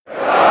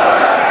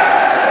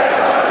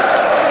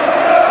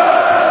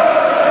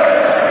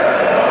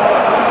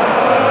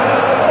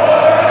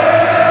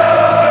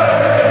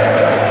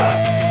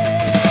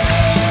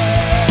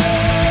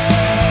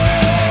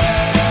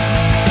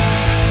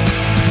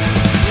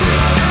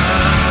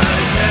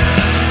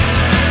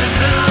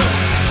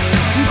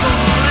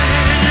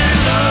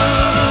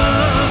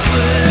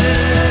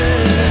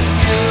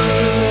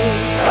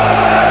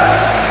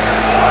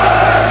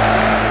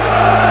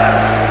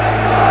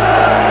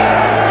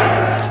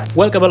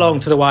Welcome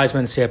along to the Wise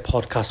Men Say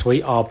podcast.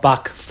 We are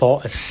back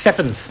for a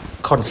 7th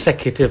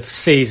consecutive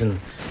season.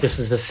 This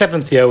is the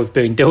 7th year we've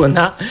been doing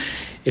that.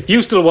 If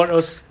you still want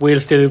us, we'll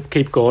still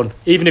keep going.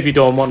 Even if you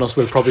don't want us,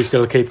 we'll probably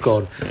still keep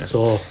going. Yeah.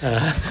 So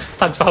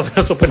thanks for having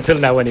us up until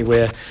now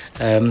anyway.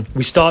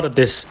 We started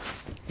this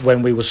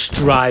when we were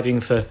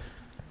striving for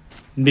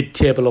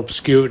mid-table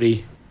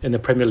obscurity in the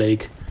Premier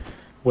League.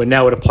 We're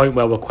now at a point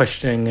where we're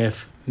questioning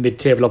if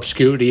mid-table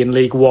obscurity in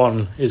League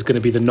One is going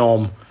to be the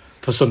norm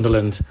for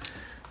Sunderland.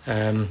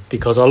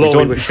 Because although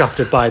we were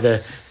shafted by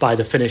the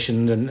finish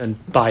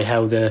and by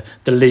how the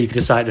league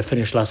decided to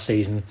finish last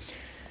season,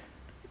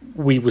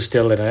 we were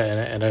still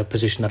in a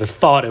position that is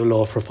far too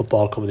low for a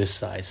football club of this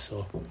size.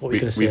 So what are we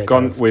going to say?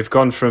 We've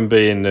gone from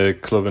being a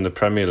club in the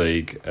Premier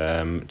League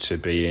to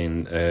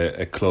being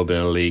a club in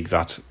a league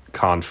that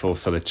can't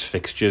fulfil its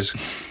fixtures.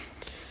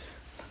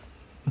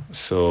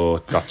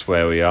 So that's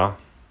where we are.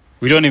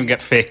 We don't even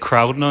get fake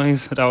crowd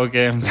noise at our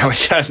games. No, we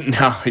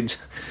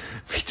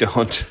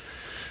don't.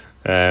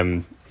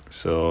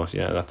 So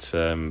yeah, that's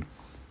a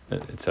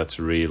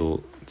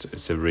real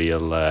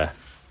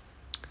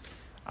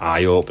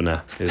eye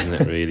opener, isn't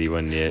it? Really,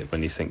 when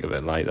you think of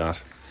it like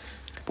that.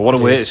 But what a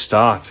way to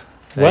start!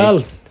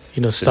 Well,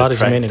 start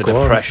as you mean to go.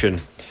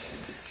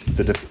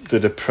 The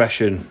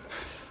depression.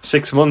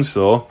 6 months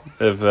though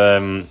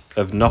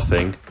of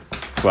nothing.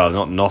 Well,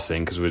 not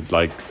nothing because we'd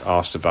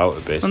asked about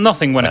a bit. Well,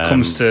 nothing when it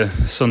comes to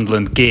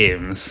Sunderland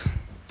games.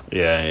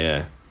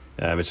 Yeah.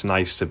 It's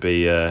nice to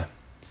be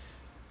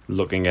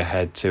looking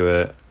ahead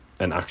to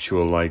an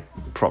actual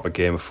proper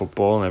game of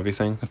football and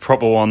everything. A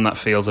proper one that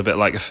feels a bit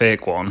like a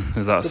fake one.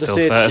 Is that still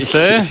fair to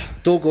say?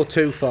 Don't go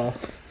too far.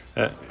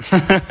 I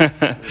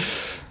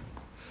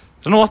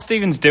don't know what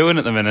Stephen's doing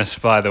at the minute,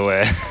 by the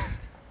way.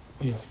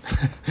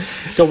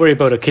 Don't worry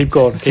about it. Keep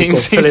going.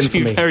 Seems to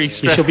be very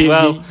stressed.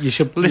 You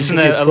should listen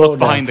a look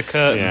behind the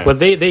curtain. Yeah. Well,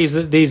 these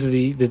are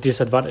the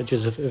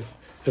disadvantages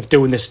of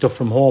doing this stuff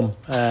from home.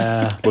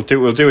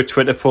 We'll do a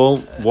Twitter poll.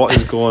 What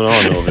is going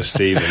on over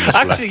Stephen's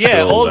Actually,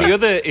 yeah, all the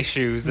other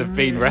issues have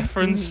been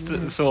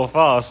referenced so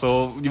far,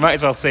 so you might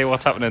as well say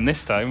what's happening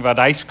this time. We've had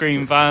ice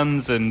cream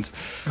vans and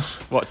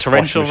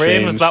torrential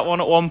rain. Was that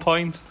one at one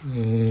point?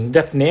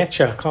 That's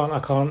nature. I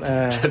can't.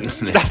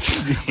 That's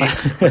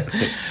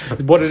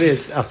what it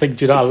is. I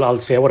think. I'll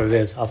say what it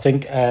is. I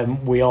think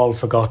we all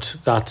forgot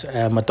that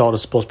my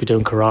daughter's supposed to be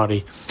doing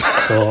karate,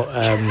 so.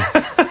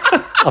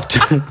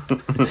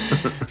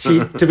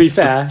 To be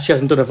fair, she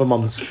hasn't done it for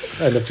months,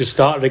 and they've just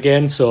started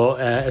again. So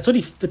it's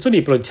only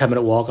a bloody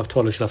 10-minute walk. I've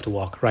told her she'll have to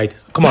walk. Right,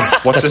 come on.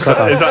 What's this?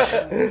 Is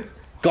that?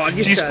 God,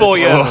 she's 4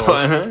 years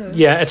old.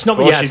 Yeah, it's not.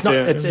 Yeah, it's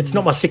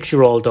not my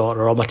 6-year-old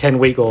daughter or my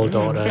 10-week-old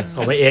daughter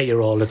or my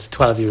 8-year-old. It's a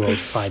 12-year-old.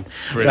 It's fine.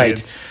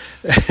 Brilliant.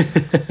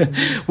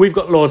 Right. We've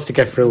got loads to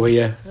get through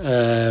here.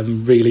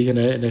 Really, in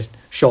a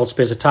short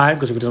space of time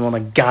because we don't want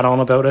to get on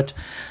about it.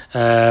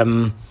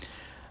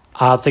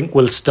 I think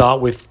we'll start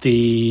with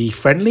the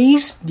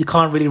friendlies. You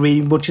can't really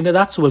read much into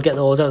that, so we'll get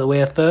those out of the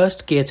way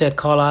first. Gateshead,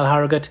 Carlisle,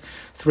 Harrogate,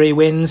 3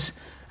 wins.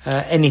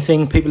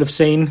 Anything people have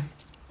seen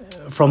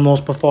from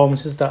those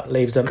performances that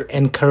leaves them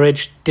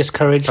encouraged,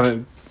 discouraged?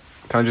 Can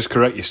I just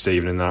correct you,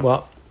 Stephen, in that?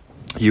 What?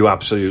 You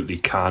absolutely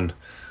can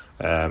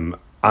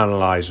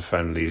analyse the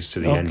friendlies to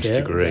the nth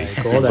degree.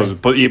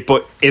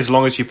 But as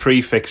long as you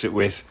prefix it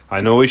with, I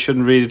know we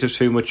shouldn't read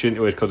too much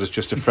into it because it's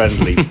just a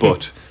friendly,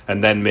 but,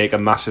 and then make a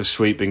massive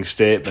sweeping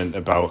statement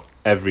about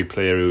every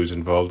player who's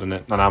involved in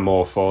it, and I'm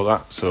all for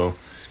that. So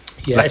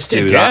let's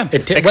do that.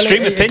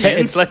 Extreme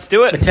opinions. Let's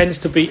do it. It tends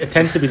to be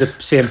the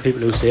same people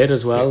who say it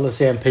as well. The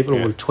same people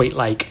who will tweet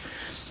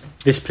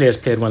this player's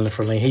played well in the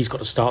friendly, he's got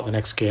to start the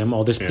next game,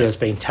 or this player's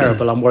been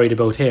terrible, I'm worried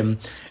about him.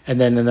 And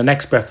then in the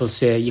next breath will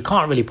say, you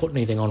can't really put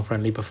anything on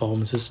friendly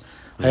performances.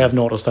 I have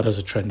noticed that as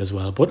a trend as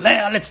well. But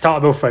let's talk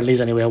about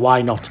friendlies anyway.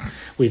 Why not?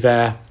 We've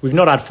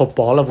not had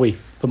football, have we,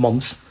 for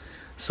months?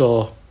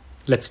 So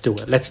let's do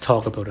it. Let's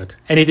talk about it.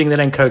 Anything that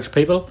encourage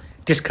people,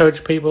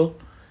 discourage people.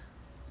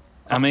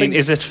 I mean,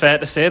 is it fair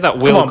to say that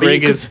Will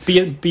Grigg is...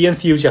 Be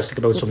enthusiastic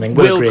about something.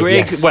 Will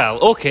Grigg, yes. Well,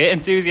 okay,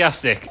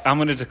 enthusiastic. I'm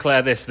going to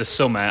declare this the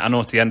summer. I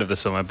know it's the end of the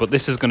summer, but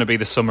this is going to be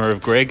the summer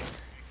of Grigg.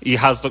 He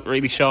has looked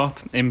really sharp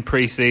in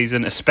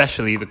pre-season,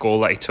 especially the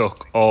goal that he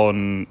took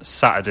on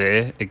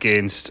Saturday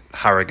against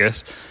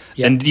Harrogate.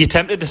 Yeah. And you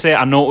tempted to say,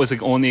 I know it was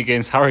only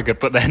against Harrogate,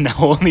 but they're now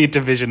only a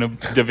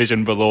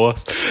division below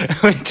us,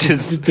 which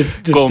is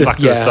going back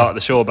to the start of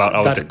the show about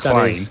our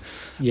decline.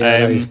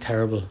 That is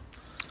terrible.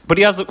 But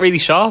he has looked really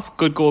sharp.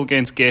 Good goal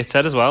against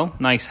Gateshead as well.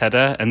 Nice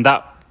header. And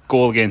that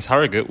goal against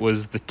Harrogate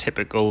was the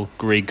typical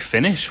Grigg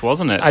finish,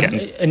 wasn't it?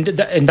 And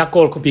that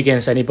goal could be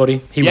against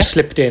anybody. He was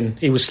slipped in.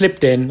 He was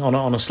slipped in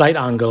on a slight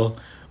angle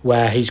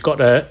where he's got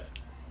to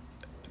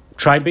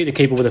try and beat the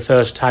keeper with a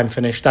first time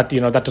finish. That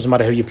doesn't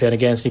matter who you're playing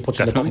against. He puts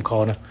it in the bottom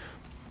corner.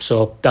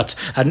 So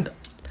and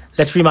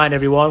let's remind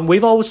everyone,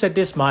 we've always said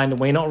this, mind,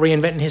 and we're not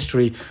reinventing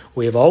history.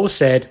 We've always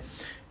said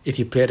if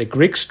you play to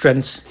Grigg's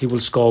strengths, he will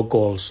score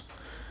goals.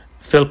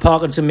 Phil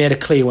Parkinson made it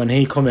clear when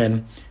he come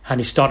in and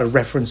he started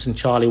referencing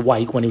Charlie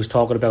Wyke when he was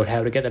talking about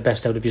how to get the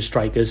best out of your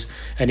strikers,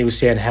 and he was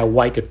saying how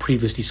Wyke had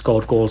previously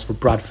scored goals for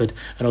Bradford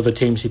and other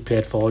teams he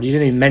played for. He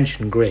didn't even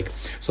mention Grigg.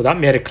 So that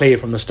made it clear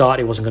from the start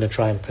he wasn't going to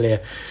try and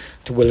play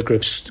to Will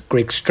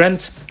Grigg's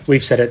strengths.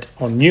 We've said it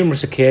on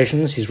numerous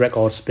occasions. His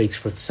record speaks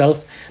for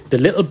itself. The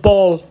little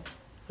ball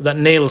that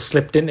Neil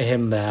slipped into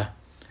him there,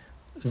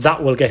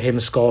 that will get him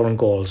scoring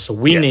goals. So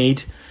we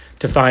need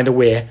to find a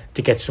way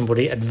to get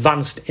somebody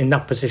advanced in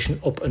that position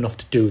up enough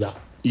to do that.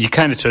 You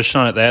kind of touched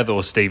on it there,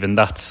 though, Stephen.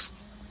 That's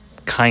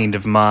kind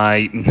of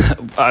my...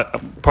 I'll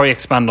probably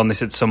expand on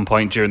this at some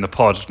point during the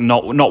pod.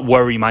 Not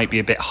worry might be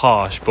a bit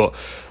harsh, but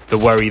the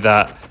worry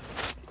that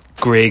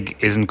Grigg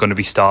isn't going to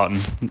be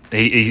starting.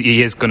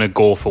 He is going to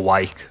go for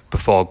Wyke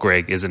before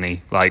Grigg, isn't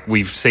he? Like,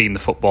 we've seen the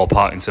football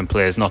Parkinson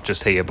players, not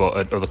just here, but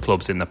at other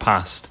clubs in the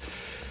past.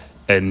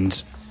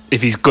 And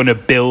if he's going to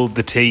build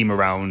the team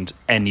around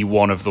any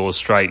one of those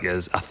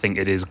strikers, I think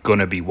it is going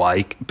to be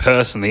Wyke.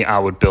 Personally, I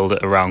would build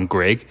it around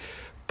Grigg.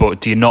 But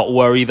do you not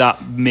worry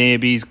that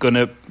maybe he's going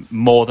to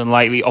more than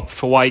likely opt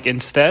for Wyke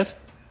instead?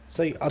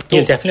 So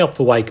he'll definitely opt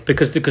for Wyke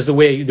because the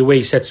way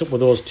he sets up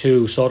with those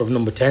two sort of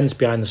number 10s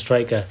behind the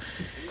striker,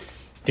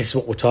 this is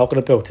what we're talking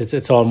about.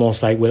 It's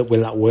almost like will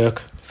that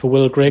work for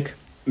Will Grigg?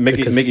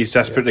 Mickey's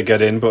desperate to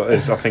get in, but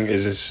I think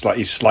he's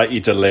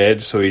slightly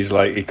delayed, so he's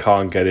like he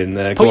can't get in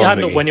there. Put your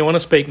hand up when you want to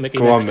speak, Mickey.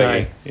 Go on,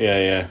 Mickey.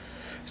 Yeah.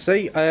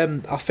 See,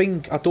 I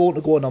think I don't want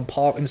to go on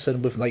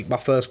Parkinson with like my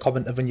first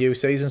comment of a new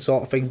season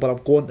sort of thing, but I'm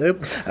going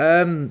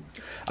to.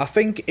 I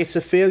think it's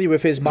a failure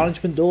with his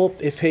management though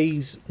if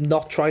he's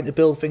not trying to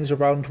build things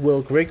around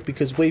Will Grigg,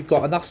 because we've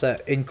got an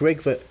asset in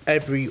Grigg that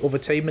every other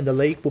team in the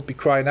league would be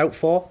crying out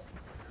for.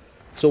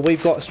 So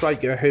we've got a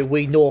striker who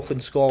we know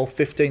can score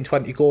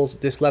 15-20 goals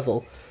at this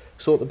level.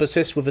 So to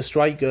persist with a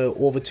striker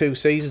over 2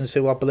 seasons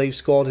who I believe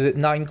scored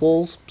 9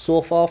 goals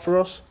so far for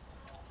us,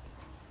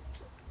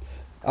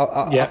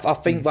 I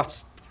think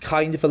that's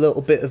kind of a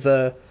little bit of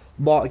a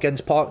mark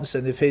against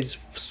Parkinson if his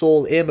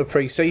sole aim of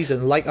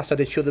pre-season, like I said,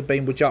 it should have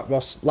been with Jack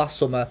Ross last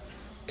summer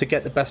to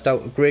get the best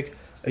out of Grigg.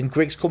 And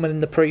Grigg's coming in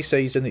the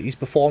pre-season, he's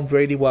performed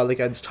really well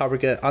against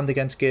Harrogate and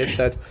against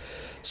Gateshead.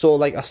 So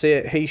like I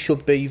say, he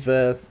should be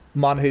the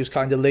man who's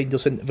kind of leading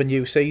us into the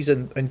new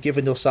season and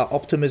giving us that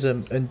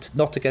optimism, and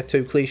not to get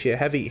too cliche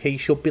heavy, he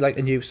should be like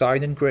a new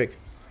signing, Grigg.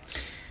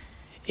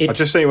 I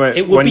just think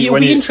it would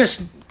be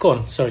interesting. Go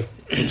on, sorry.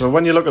 So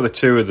when you look at the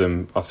two of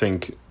them, I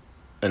think,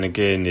 and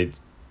again,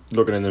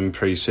 looking at them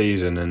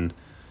pre-season, and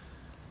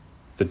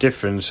the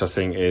difference, I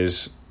think,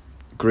 is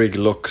Grigg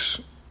looks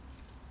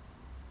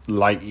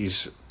like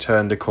he's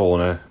turned a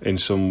corner in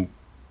some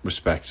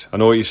respect. I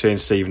know what you're saying,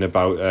 Stephen,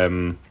 about,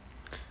 and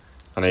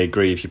I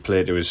agree if you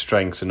play to his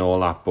strengths and all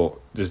that, but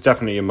there's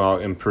definitely a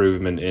marked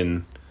improvement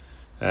in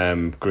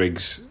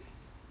Grigg's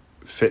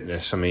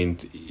fitness. I mean,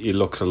 he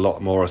looks a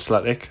lot more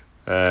athletic,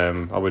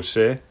 I would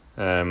say.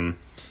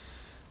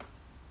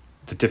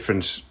 The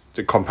difference,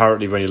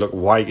 comparatively, when you look at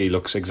Wyke, he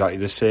looks exactly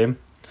the same.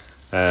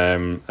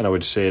 And I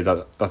would say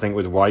that I think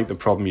with Wyke, the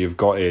problem you've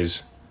got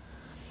is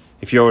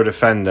if you're a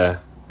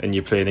defender and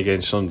you're playing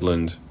against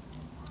Sunderland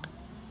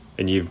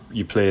and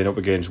you're playing up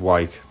against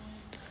Wyke,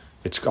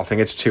 I think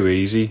it's too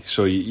easy.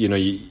 So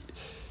he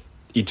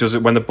does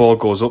it when the ball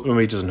goes up to him,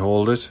 he doesn't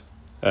hold it.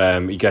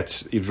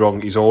 He's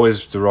wrong. He's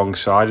always the wrong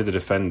side of the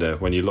defender.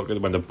 When you look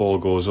at when the ball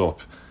goes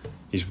up,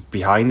 he's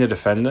behind the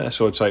defender.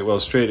 So it's like, well,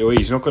 straight away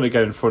he's not going to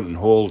get in front and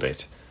hold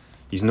it.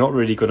 He's not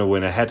really going to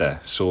win a header.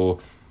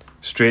 So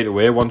straight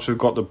away, once we've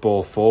got the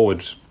ball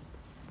forward,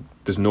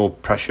 there's no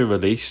pressure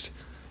released.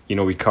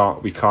 We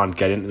can't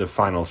get into the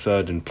final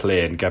third and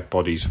play and get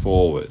bodies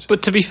forward.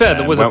 But to be fair,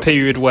 there was a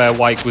period where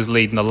Wyke was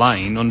leading the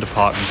line under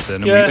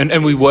Parkinson,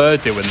 and we were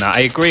doing that.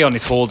 I agree on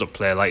his hold-up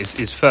play. Like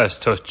his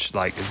first touch,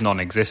 is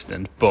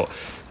non-existent. But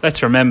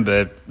let's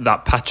remember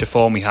that patch of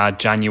form we had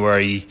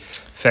January,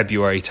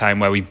 February time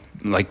where we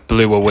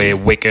blew away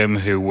Wickham,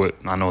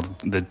 I know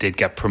they did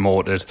get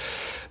promoted.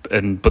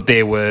 But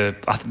they were,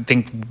 I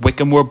think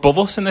Wickham were above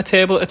us in the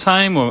table at the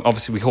time.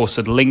 Obviously, we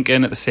hosted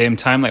Lincoln at the same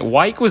time.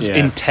 Wyke was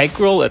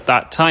integral at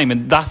that time,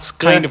 and that's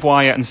kind of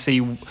why I can see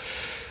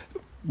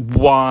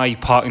why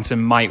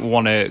Parkinson might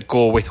want to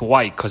go with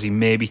Wyke, because he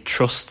maybe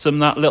trusts him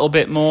that little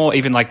bit more.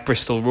 Even like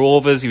Bristol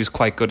Rovers, he was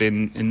quite good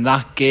in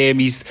that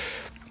game.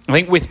 I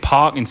think with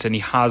Parkinson, he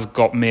has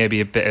got maybe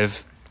a bit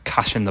of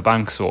cash in the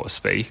bank, so to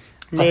speak.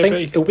 Maybe. I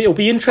think it'll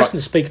be interesting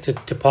to speak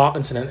to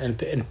Parkinson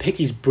and pick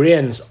his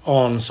brains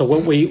on. So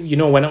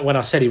when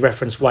I said he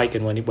referenced Wyke,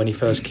 and when he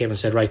first came and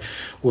said, right,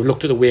 we've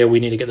looked at the way we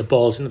need to get the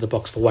balls into the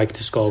box for Wyke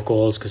to score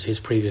goals, because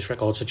his previous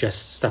record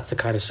suggests that's the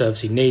kind of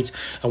service he needs.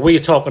 And we're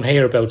talking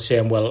here about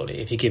saying, well,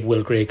 if you give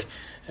Will Grigg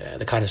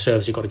the kind of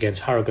service he got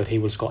against Harrogate, he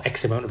will score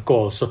X amount of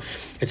goals. So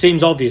it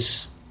seems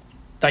obvious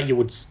that you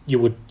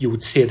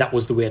would say that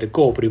was the way to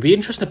go. But it'd be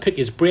interesting to pick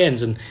his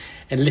brains and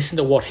listen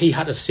to what he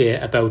had to say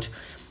about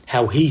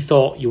how he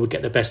thought you would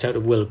get the best out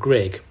of Will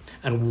Grigg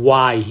and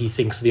why he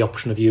thinks the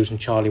option of using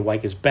Charlie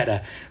Wyke is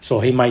better. So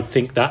he might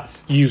think that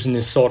using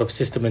this sort of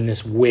system in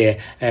this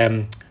way,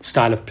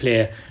 style of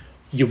play,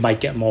 you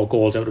might get more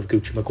goals out of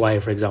Gucci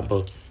Maguire, for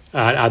example,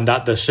 and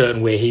that the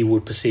certain way he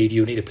would perceive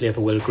you need to play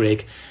for Will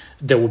Grigg,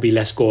 there will be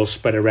less goals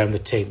spread around the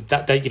team.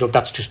 That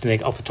that's just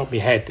off the top of my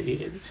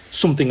head.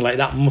 Something like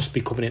that must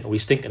be coming into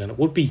his thinking, and it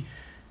would be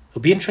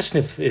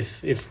interesting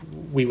if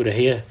we were to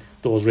hear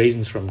those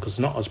reasons from him, because it's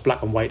not as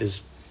black and white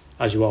as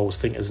you always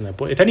think, isn't it?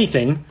 But if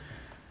anything,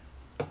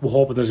 we're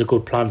hoping there's a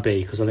good plan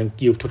B, because I think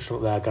you've touched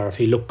on that, Gareth.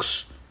 He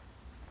looks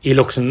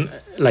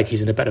like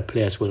he's in a better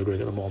place, Will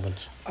Grigg, at the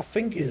moment. I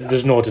think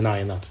there's no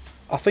denying that.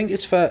 I think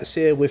it's fair to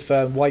say with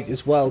White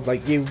as well,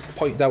 like you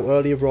pointed out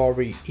earlier,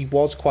 Rory, he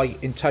was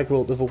quite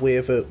integral to the way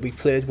that we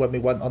played when we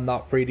went on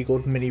that really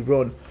good mini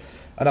run.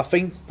 And I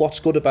think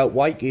what's good about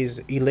White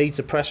is he leads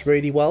the press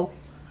really well.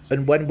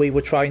 And when we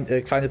were trying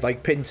to kind of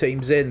like pin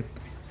teams in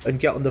and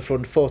get on the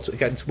front foot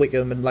against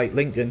Wickham and like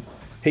Lincoln,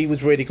 he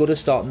was really good at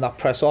starting that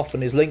press off,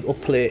 and his link-up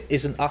play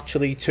isn't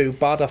actually too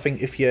bad. I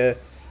think if you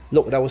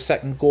look at our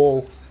second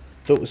goal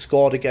that was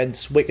scored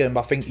against Wickham,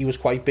 I think he was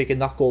quite big in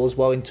that goal as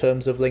well in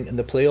terms of linking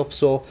the play up.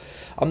 So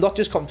I'm not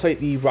just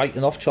completely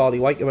writing off Charlie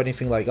White or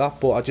anything like that,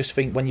 but I just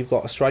think when you've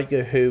got a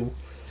striker who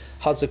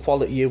has the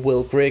quality of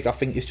Will Grigg, I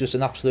think it's just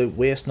an absolute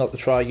waste not to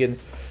try and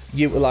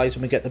utilise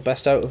him and get the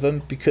best out of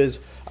him, because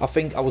I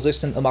think I was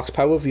listening to Max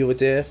Power the other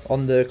day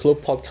on the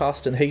club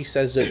podcast, and he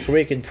says that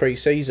Grigg in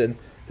pre-season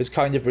has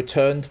kind of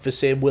returned the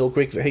same Will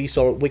Grigg that he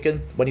saw at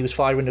Wigan when he was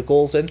firing the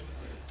goals in,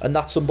 and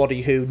that's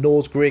somebody who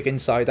knows Grigg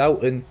inside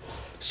out and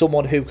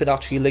someone who can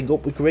actually link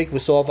up with Grigg. We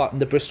saw that in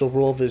the Bristol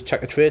Rovers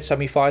Checker Trade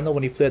semi-final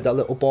when he played that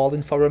little ball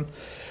in for him.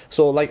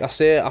 So like I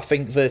say, I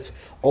think that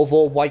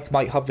although White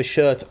might have the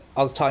shirt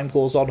as time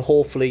goes on,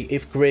 hopefully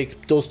if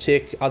Grigg does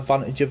take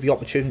advantage of the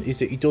opportunities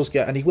that he does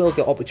get, and he will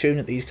get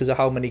opportunities because of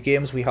how many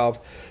games we have,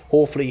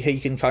 hopefully he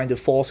can kind of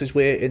force his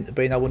way into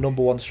being our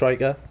number one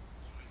striker.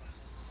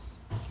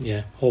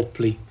 Yeah,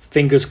 hopefully.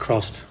 Fingers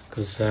crossed,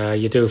 because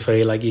you do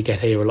feel like you get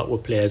here a lot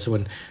with players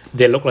when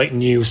they look like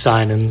new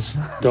signings,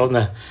 don't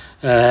they?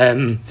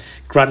 Grant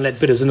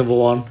Ledbitter's another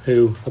one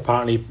who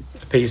apparently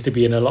appears to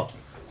be in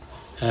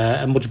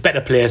a much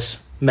better place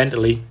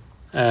mentally.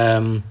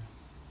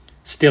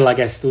 Still, I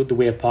guess the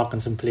way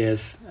Parkinson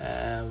plays,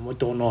 we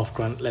don't know if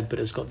Grant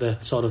Ledbitter's got the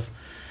sort of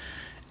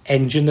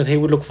engine that he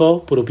would look for,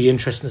 but it'll be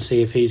interesting to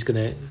see if he's going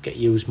to get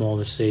used more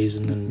this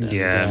season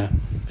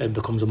and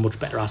becomes a much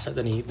better asset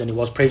than he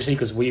was previously,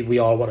 because we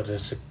all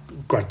wanted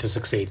Grant to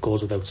succeed,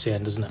 goes without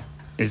saying, doesn't it?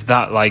 Is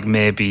that like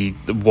maybe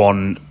the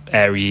one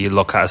area you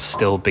look at as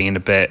still being a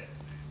bit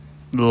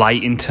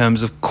light in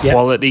terms of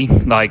quality,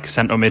 like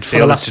central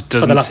midfield? It just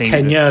doesn't for the last seem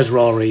 10 years,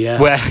 Rory. Yeah,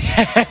 well,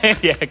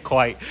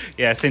 quite.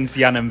 Yeah, since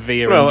Jan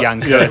M'Vila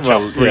and Jan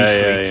Kirchhoff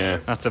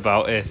briefly, that's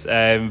about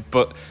it.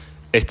 But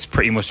it's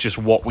pretty much just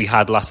what we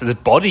had last. There's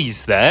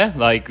bodies there,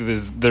 like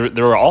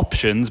there are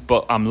options,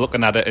 but I'm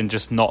looking at it and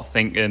just not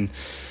thinking.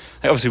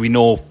 Obviously, we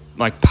know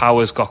like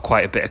Power's got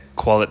quite a bit of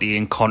quality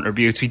and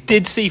contributes. We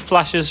did see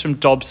flashes from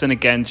Dobson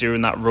again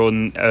during that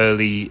run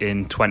early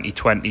in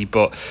 2020,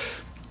 but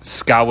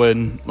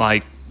Scowen,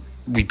 like,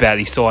 we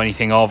barely saw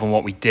anything of, and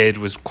what we did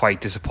was quite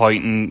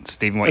disappointing.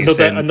 Stephen, what you're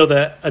saying?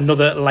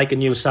 Another like a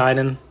new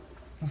signing.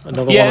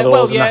 Another one of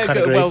those in that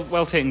category.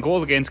 Well taken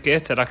goal against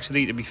Gateshead,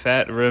 actually, to be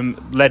fair to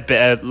him.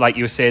 Ledbetter, like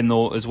you were saying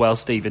though as well,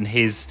 Stephen,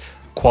 his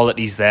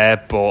quality's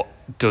there, but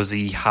does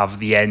he have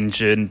the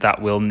engine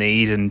that we'll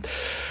need? And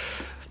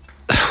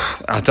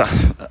I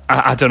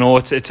don't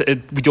know.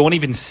 We don't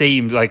even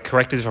seem, like,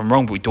 correct us if I'm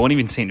wrong, but we don't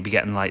even seem to be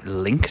getting like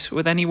linked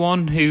with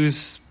anyone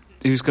who's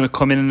going to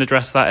come in and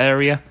address that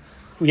area.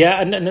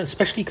 Yeah, and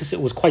especially because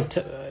it was quite.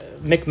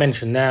 Mick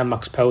mentioned there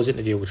Max Power's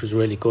interview, which was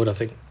really good. I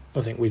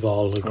think we've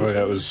all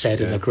said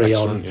and agree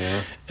on.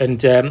 Yeah.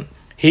 And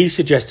he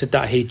suggested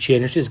that he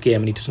changed his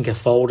game and he doesn't get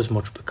forward as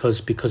much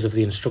because of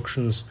the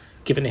instructions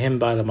given to him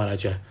by the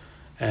manager.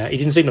 He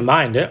didn't seem to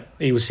mind it.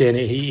 He was saying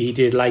he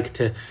did like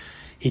to.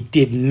 He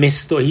did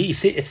miss, though.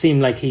 It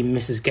seemed like he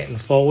misses getting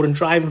forward and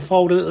driving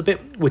forward a little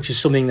bit, which is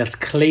something that's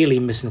clearly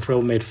missing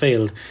from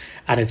midfield.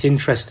 And it's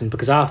interesting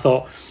because I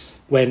thought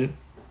when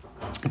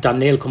Dan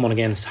Neil come on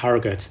against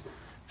Harrogate,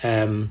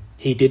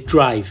 he did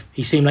drive.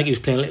 He seemed like he was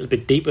playing a little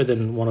bit deeper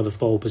than one of the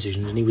forward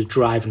positions, and he was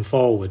driving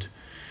forward.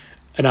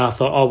 And I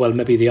thought, oh, well,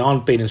 maybe they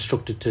aren't being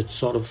instructed to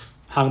sort of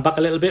hang back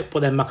a little bit. But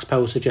then Max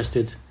Power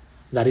suggested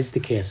that is the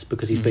case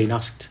because he's been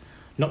asked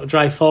not to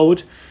drive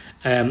forward.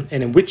 And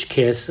in which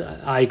case,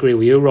 I agree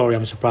with you, Rory.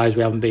 I'm surprised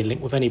we haven't been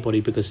linked with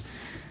anybody because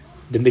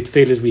the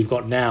midfielders we've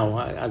got now,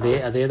 are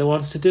they the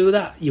ones to do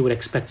that? You would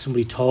expect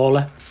somebody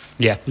taller,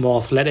 more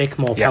athletic,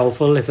 more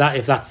powerful. If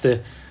that's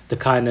the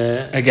kind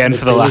of again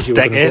for the last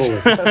decade,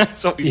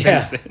 that's what we've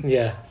been saying.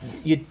 Yeah,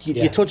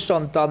 you touched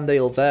on Dan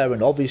Neil there,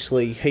 and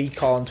obviously you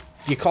can't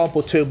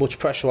put too much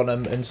pressure on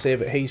him and say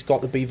that he's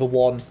got to be the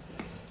one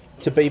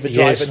to be the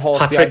driving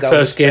horse. Hat-trick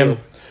first game.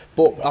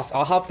 But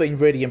I have been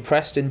really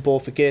impressed in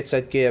both the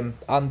Gateshead game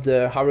and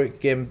the Harrogate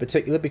game in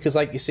particular because,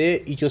 like you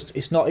say,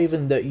 it's not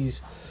even that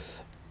he's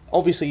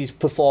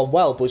performed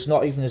well, but it's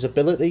not even his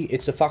ability.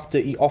 It's the fact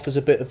that he offers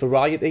a bit of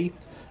variety.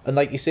 And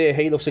like you say,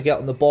 he loves to get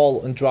on the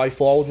ball and drive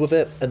forward with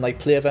it and like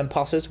play them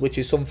passes, which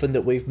is something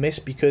that we've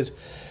missed because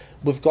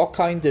we've got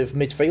kind of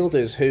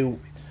midfielders who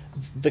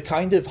they're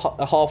kind of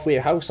a halfway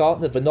house, aren't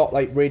they? They're not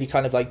like really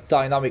kind of like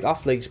dynamic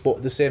athletes, but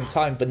at the same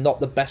time they're not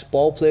the best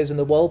ball players in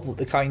the world, but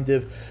they're kind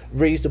of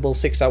reasonable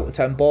 6 out of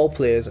 10 ball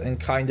players and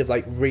kind of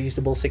like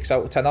reasonable 6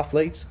 out of 10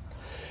 athletes.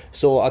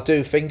 So I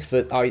do think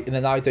that in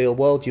an ideal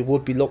world you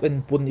would be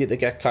looking, wouldn't you, to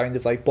get kind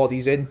of like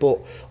bodies in, but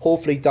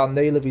hopefully Dan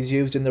Neil, if he's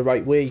used in the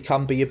right way, he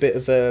can be a bit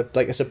of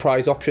a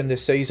surprise option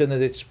this season,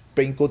 and it's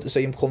been good to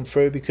see him come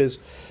through because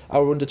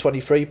our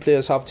under-23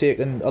 players have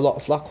taken a lot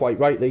of flack, quite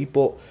rightly,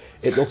 but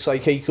it looks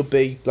like he could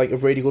be like a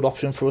really good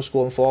option for us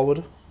going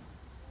forward.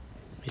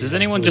 Does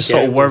anyone just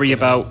sort of worry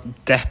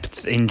about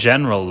depth in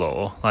general,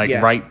 though? Like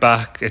right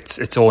back,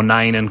 it's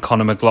O'Nien and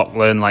Conor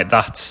McLaughlin, like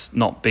that's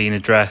not being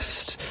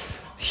addressed.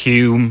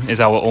 Hume is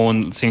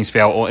seems to be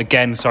our own.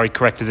 Again, sorry,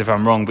 correct us if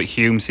I'm wrong, but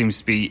Hume seems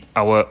to be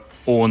our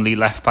only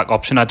left back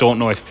option. I don't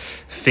know if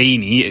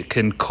Feeney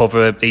can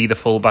cover either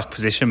full back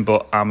position,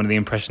 but I'm under the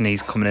impression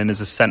he's coming in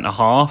as a centre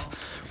half.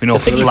 We know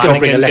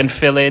Flanagan can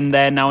fill in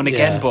there now and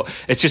again, but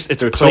it's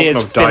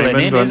players filling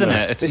in, isn't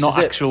it? It's not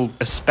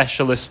a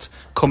specialist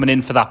coming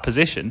in for that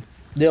position.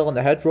 Nail on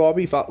the head,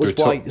 Robbie. That was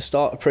why at the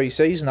start of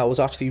pre-season I was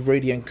actually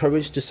really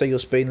encouraged to see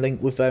us being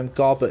linked with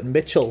Garbutt and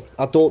Mitchell.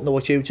 I don't know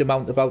a huge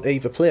amount about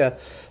either player,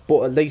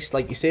 but at least,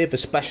 like you say, they're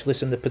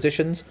specialists in the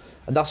positions,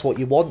 and that's what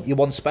you want. You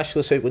want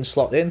specialists who can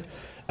slot in,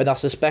 and I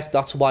suspect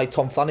that's why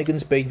Tom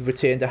Flanagan's been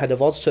retained ahead of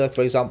Ozturk,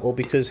 for example,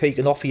 because he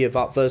can offer you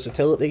that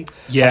versatility.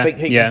 I think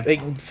he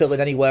can fill in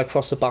anywhere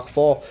across the back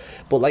four.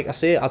 But like I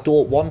say, I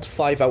don't want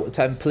 5 out of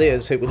 10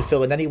 players who can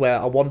fill in anywhere.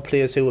 I want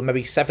players who are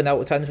maybe 7 out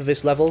of 10 for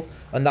this level,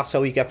 and that's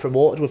how you get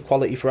promoted, with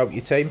quality throughout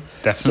your team.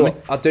 Definitely.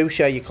 So I do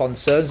share your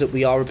concerns that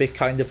we are a bit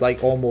kind of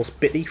like almost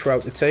bitty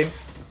throughout the team.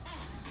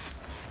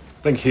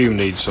 I think Hume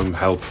needs some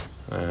help.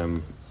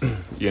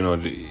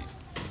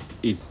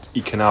 He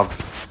can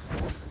have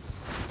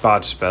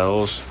bad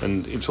spells,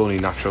 and it's only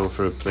natural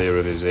for a player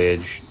of his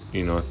age. He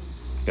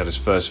had his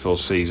first full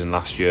season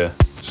last year,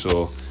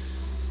 so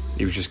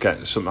he was just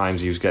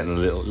sometimes he was getting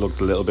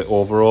looked a little bit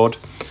overawed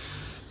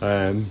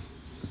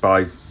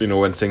by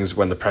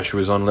when the pressure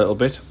was on a little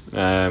bit.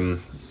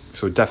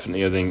 So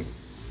definitely, I think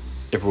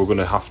if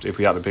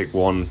we had to pick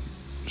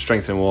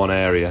strength in one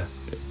area,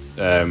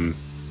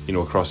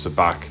 across the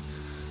back,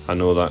 I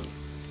know that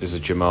is a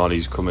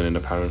Jamali's coming in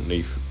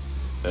apparently.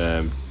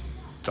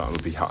 That will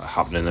be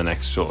happening in the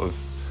next sort of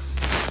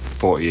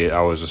 48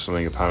 hours or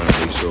something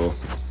apparently. So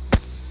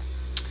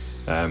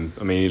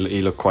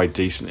he looked quite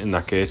decent in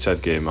that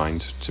Gateshead game,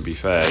 mind, to be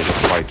fair. He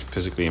looked quite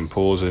physically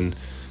imposing.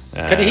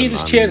 Can you hear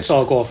this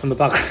chainsaw go off in the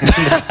background?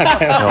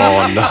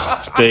 Oh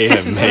no, dear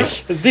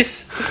me.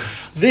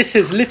 This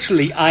is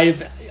literally,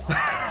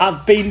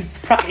 I've been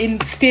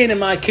staying in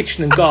my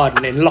kitchen and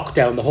garden in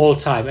lockdown the whole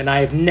time, and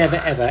I have never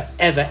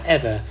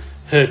ever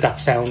heard that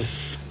sound.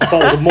 I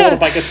thought it was a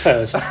motorbike at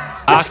first.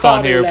 I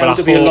can't hear it, but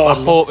I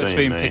hope it's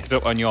being picked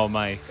up on your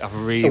mic.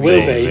 It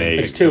will be.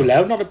 It's too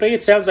loud not to be.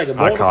 It sounds like a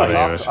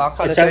motorbike.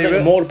 It sounds like a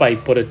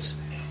motorbike, but it's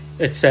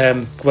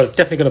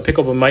definitely going to pick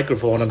up a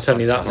microphone. I'm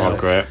telling you that. Oh,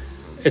 great.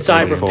 It's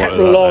either a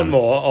petrol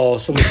lawnmower or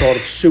some sort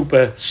of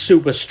super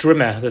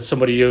strimmer that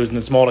somebody used, and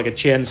it's more like a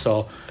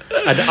chainsaw.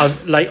 And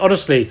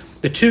honestly,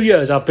 the 2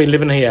 years I've been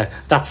living here,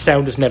 that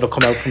sound has never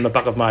come out from the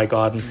back of my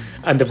garden,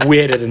 and they've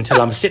waited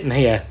until I'm sitting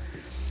here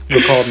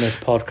recording this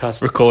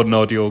podcast, recording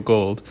audio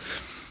gold.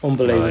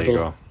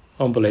 Unbelievable.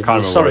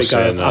 Sorry,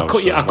 guys, I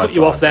cut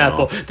you off there,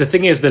 but the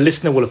thing is, the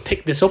listener will have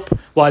picked this up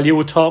while you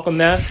were talking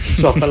there,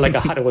 so I felt like I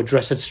had to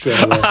address it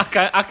straight away.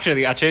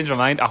 Actually, I changed my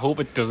mind. I hope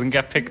it doesn't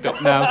get picked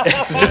up now. It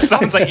just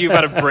sounds like you've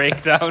had a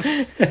breakdown.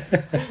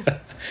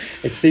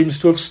 It seems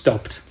to have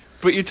stopped.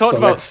 But you talked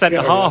about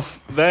centre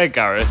half there,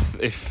 Gareth.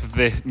 If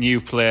the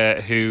new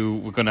player who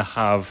we're going to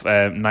have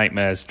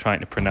nightmares trying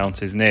to pronounce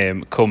his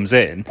name comes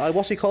in,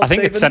 what's he called? I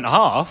think it's centre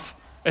half.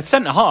 At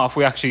centre half,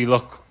 we actually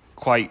look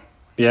quite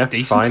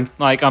decent. Fine.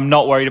 Like, I'm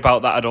not worried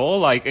about that at all.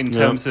 Like, in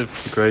terms of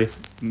agree.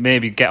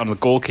 Maybe get on the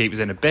goalkeepers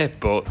in a bit,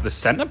 but the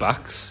centre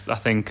backs, I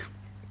think,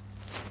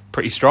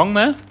 pretty strong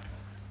there.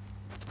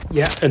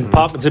 Yeah, and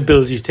Parkinson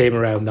builds his team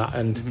around that,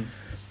 and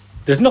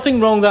there's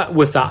nothing wrong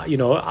with that.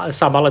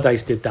 Sam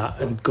Allardyce did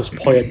that, and Gus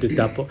Poyet did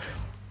that, but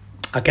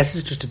I guess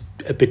it's just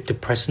a bit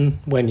depressing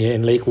when you're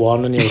in League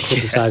One and you're a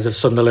club the size of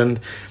Sunderland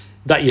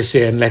that you're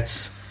saying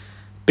let's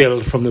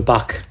build from the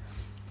back.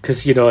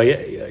 Because,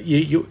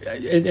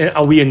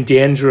 are we in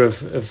danger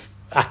of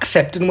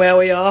accepting where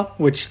we are,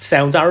 which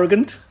sounds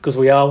arrogant, because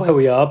we are where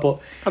we are, but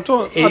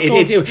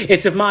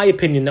it's of my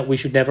opinion that we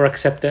should never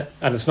accept it,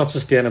 and it's not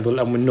sustainable,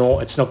 and we know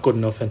it's not good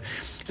enough, and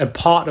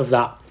part of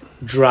that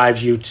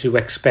drives you to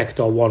expect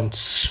or want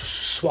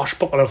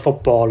swashbuckler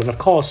football, and of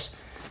course,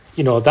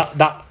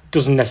 that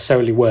doesn't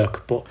necessarily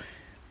work, but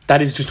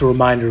that is just a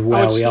reminder of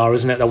where we are,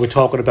 isn't it? That we're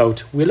talking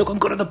about, we're looking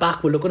good at the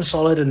back, we're looking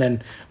solid, and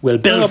then we'll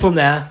build from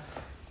there.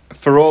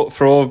 For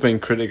all I've been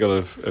critical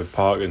of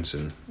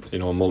Parkinson,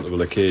 on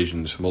multiple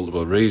occasions for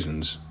multiple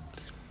reasons,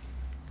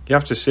 you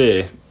have to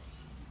say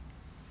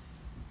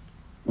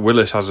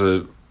Willis has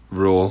a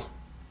role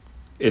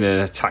in an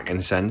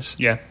attacking sense.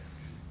 Yeah.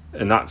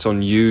 And that's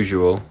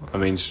unusual. I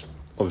mean,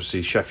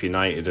 obviously Sheffield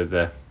United are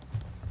the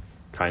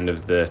kind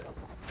of the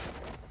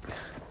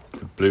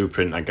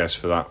blueprint, I guess,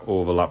 for that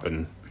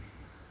overlapping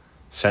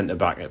centre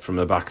back from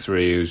the back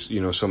three, who's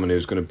someone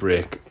who's going to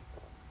break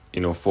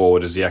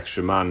forward as the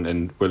extra man,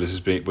 and Willis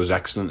was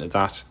excellent at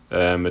that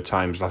at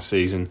times last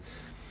season.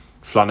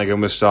 Flanagan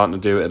was starting to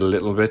do it a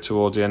little bit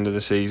towards the end of the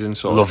season.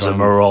 Loves a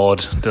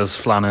maraud, does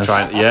Flanners.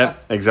 Yeah,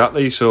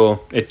 exactly.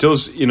 So it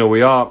does, I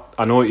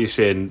know what you're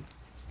saying,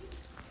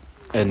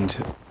 and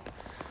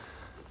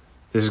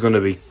this is going to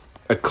be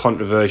a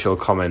controversial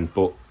comment,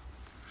 but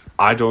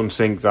I don't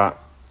think that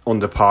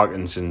under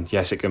Parkinson,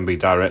 yes, it can be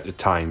direct at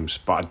times,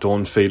 but I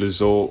don't feel as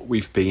though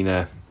we've been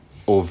a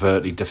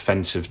overtly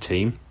defensive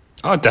team.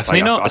 Oh,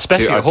 definitely not,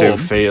 especially at home. I do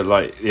feel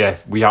like,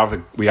 we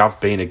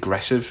have been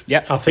aggressive.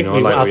 Yeah, I think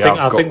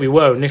I think we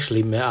were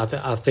initially.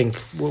 I think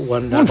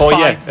when that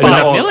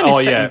 5-0 in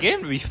his second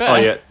game, to be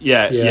fair.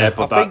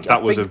 But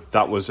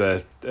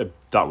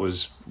that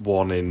was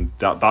one in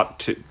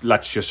that.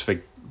 Let's just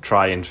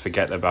try and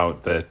forget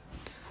about the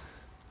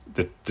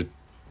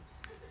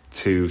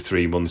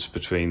 2-3 months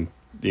between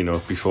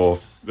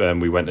before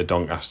we went to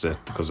Doncaster,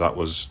 because that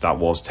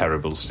was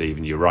terrible,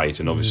 Stephen. You're right,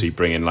 and obviously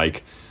bringing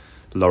like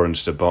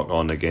Lawrence de Bock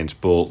on against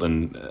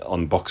Bolton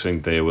on Boxing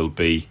Day will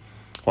be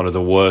one of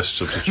the worst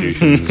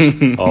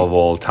substitutions of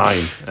all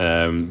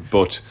time.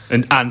 But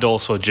and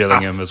also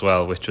Gillingham as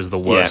well, which was the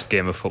worst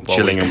game of football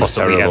we've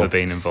possibly ever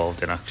been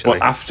involved in.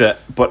 Actually,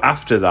 but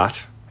after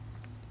that,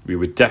 we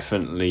were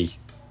definitely,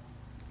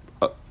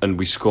 and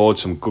we scored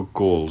some good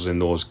goals in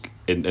those.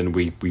 And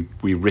we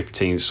ripped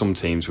teams. Some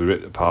teams we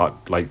ripped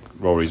apart, like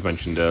Rory's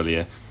mentioned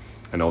earlier.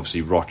 And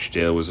obviously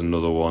Rochdale was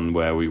another one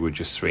where we were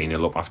just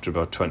 3-0 up after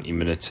about 20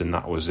 minutes, and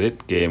that was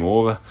it, game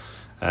over.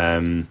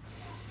 And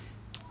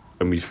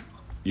we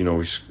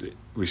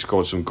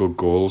scored some good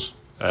goals,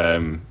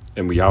 and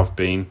we have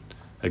been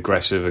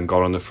aggressive and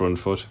got on the front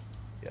foot.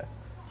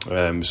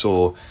 Yeah.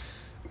 So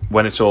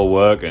when it's all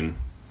working,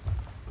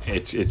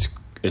 it's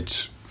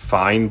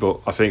fine.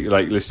 But I think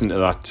listen to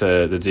that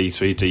the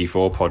D3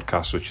 D4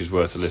 podcast, which is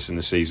worth a listen,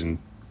 the season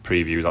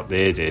preview that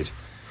they did.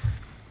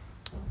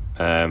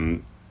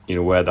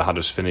 Where they had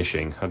us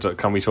finishing.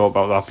 Can we talk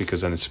about that?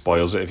 Because then it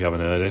spoils it if you haven't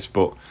heard it.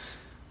 But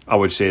I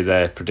would say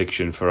their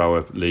prediction for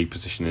our league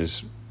position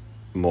is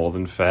more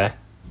than fair,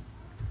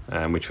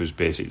 which was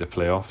basically the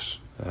playoffs.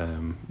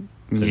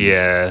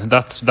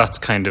 That's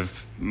kind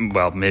of,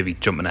 well, maybe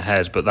jumping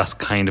ahead, but that's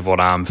kind of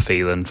what I'm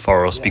feeling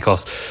for us,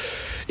 because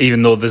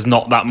even though there's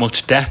not that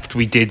much depth,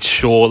 we did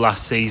show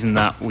last season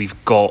that we've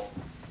got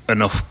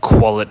enough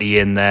quality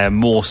in there,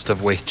 most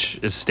of which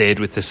has stayed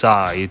with the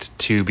side,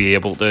 to be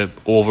able to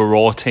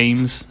overawe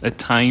teams at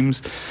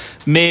times.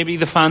 Maybe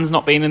the fans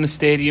not being in the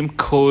stadium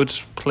could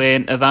play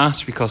into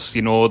that, because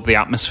the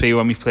atmosphere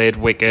when we played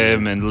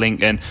Wickham and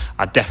Lincoln,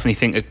 I definitely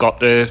think it got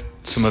to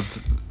some of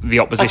the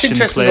opposition That's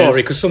interesting, players.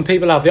 Rory, because some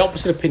people have the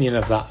opposite opinion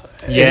of that.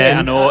 Yeah,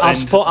 I know.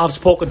 I've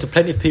spoken to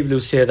plenty of people who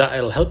say that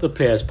it'll help the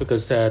players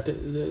because they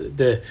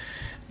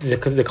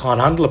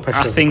can't handle the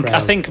pressure. I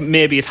think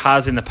maybe it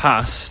has in the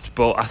past,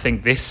 but I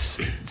think this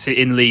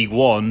in League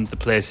One, the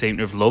players seem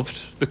to have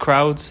loved the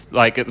crowds.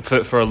 Like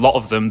for a lot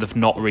of them, they've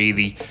not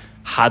really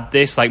had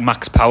this. Like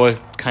Max Power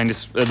kind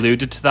of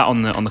alluded to that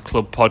on the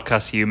club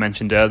podcast you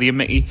mentioned earlier,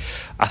 Mickey.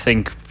 I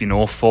think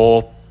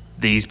for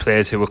these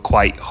players who are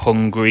quite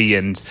hungry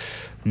and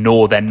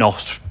know they're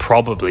not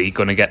probably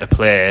going to get to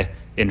play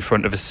in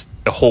front of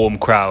a home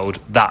crowd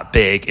that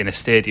big in a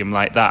stadium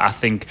like that, I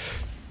think.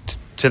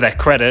 To their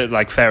credit,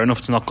 fair enough,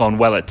 it's not gone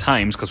well at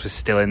times because we're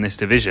still in this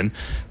division,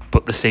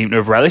 but they seem to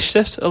have relished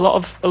it a lot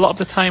of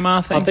the time.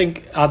 I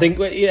think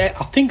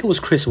it was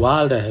Chris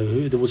Wilder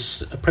who there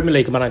was a Premier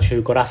League manager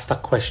who got asked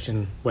that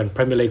question when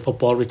Premier League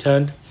football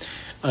returned,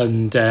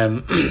 and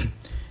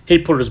he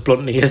put it as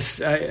bluntly as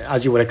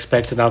you would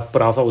expect,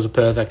 but I thought it was a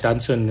perfect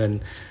answer.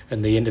 And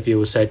the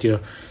interviewer said, do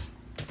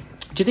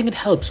you think it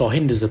helps or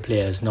hinders the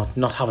players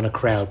not having a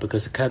crowd,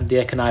 because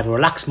they can either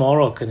relax more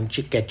or can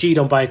get G'd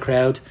on by a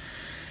crowd?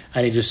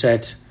 And he just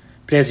said,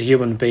 players are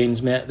human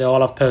beings, mate. They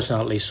all have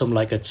personality. Some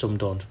like it, some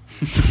don't.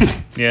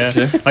 Yeah.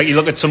 You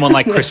look at someone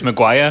like Chris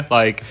Maguire,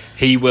 I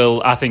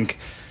think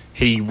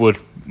he would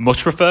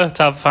much prefer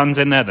to have fans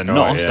in there than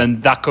not. Yeah.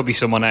 And that could be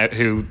someone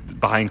who,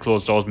 behind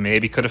closed doors,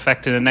 maybe could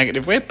affect in a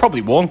negative way.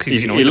 Probably won't, because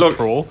he's a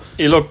pro.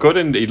 He looked good,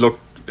 and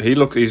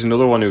he's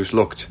another one who's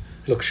looked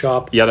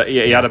sharp. He had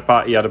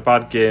a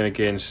bad game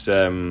against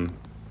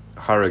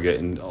Harrogate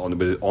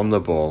on the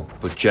ball,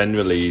 but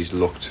generally he's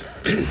looked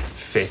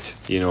fit,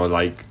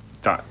 like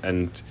that,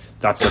 and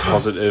that's a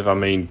positive. I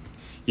mean,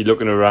 you're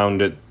looking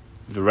around at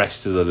the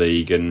rest of the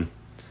league, and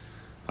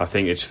I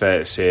think it's fair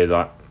to say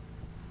that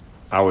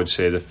I would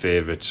say the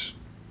favourites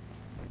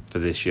for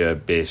this year,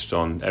 based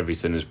on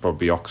everything, is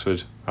probably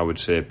Oxford. I would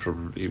say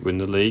probably win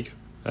the league.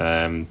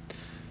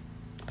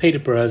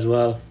 Peterborough as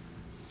well.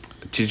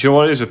 Do you know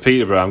what it is with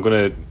Peterborough? I'm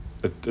going to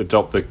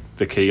adopt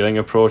the Keeling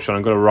approach, and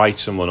I'm going to write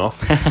someone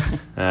off.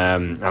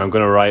 And I'm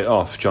going to write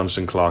off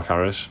Johnson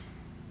Clark-Harris.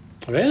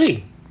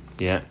 Really?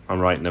 Yeah, I'm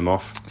writing him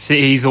off. See,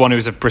 he's the one who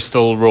was at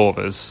Bristol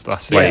Rovers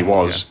last season. He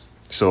was.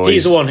 So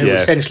he's the one who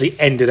essentially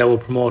ended our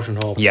promotion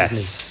hopes.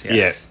 Yes.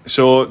 Yeah.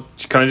 So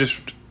can I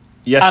just?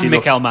 Yes, and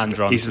Mikel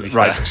Mandron. He's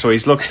right. So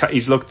he's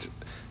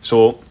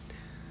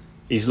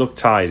looked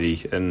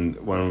tidy, and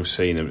when I'm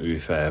seeing him, to be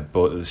fair,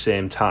 but at the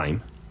same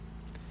time,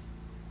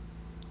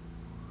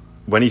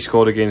 when he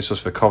scored against us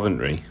for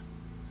Coventry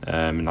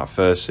in that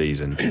first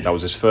season, that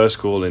was his first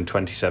goal in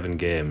 27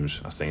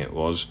 games, I think it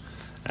was.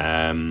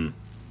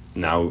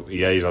 Now,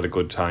 he's had a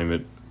good time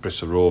at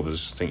Bristol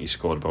Rovers. I think he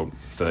scored about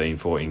 13,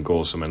 14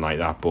 goals, something like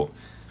that. But,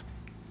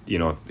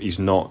 he's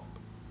not...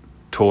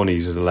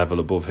 Tony's is a level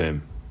above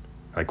him.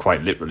 Like,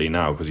 quite literally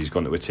now, because he's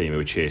gone to a team who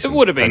are chasing... It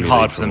would have been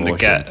hard for them to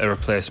get a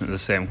replacement of the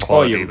same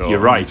quality, though. You're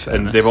right.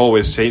 And they've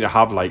always seemed to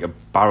have, like, a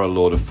barrel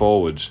load of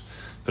forwards.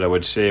 But I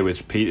would say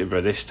with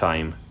Peterborough this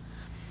time...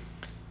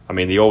 I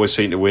mean, they always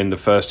seem to win the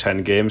first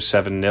 10 games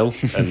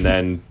 7-0 and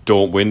then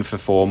don't win for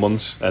 4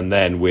 months and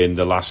then win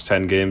the last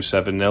 10 games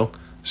 7-0.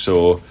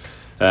 So...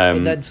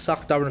 and then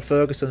sack Darren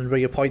Ferguson and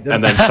reappoint them.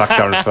 And then sack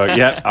Darren Ferguson.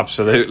 Yeah,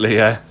 absolutely,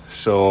 yeah.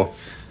 So,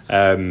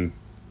 I'm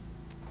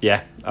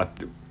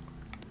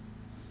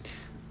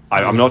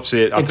not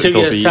saying... In 2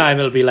 years' time,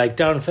 it'll be like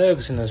Darren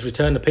Ferguson has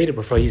returned to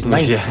Peterborough for his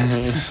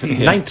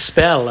ninth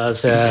spell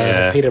as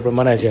Peterborough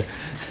manager.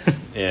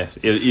 Yeah,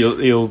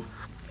 he'll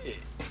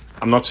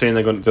I'm not saying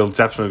they'll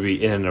definitely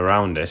be in and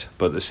around it,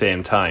 but at the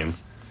same time,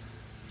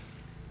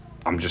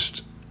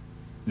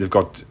 they've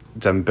got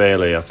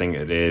Dembele, I think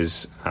it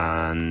is,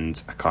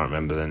 and I can't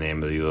remember the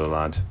name of the other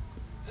lad.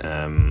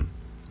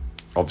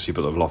 Obviously,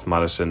 but they've lost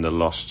Maddison, they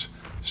lost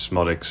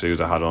Smodics, who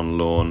they had on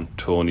loan.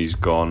 Tony's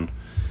gone.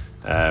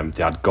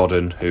 They had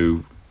Godden,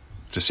 who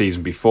the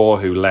season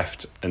before, who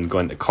left and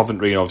went to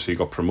Coventry, and obviously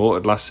got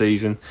promoted last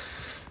season.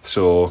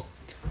 So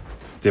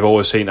they've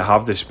always seemed to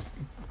have this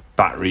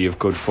battery of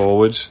good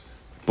forwards.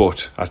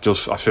 But I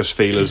just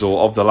feel as though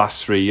of the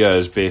last 3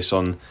 years, based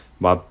on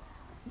my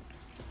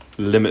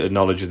limited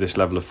knowledge of this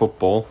level of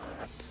football,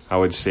 I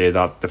would say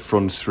that the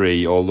front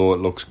three, although it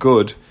looks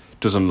good,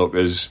 doesn't look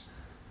as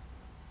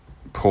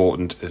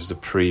potent as the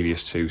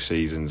previous 2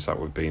 seasons that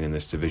we've been in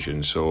this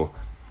division. So,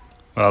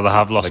 well, they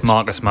have lost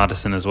Marcus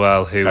Maddison as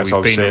well, who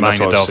we've been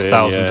reminded of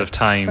thousands of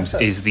times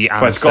is the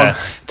answer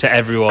to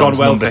everyone's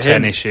number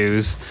 10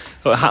 issues.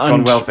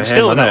 Gone well for him,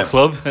 still in that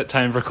club at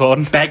time of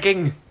recording.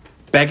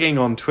 Begging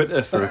on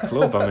Twitter for a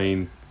club. I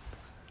mean,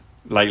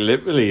 like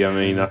literally. I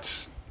mean,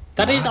 that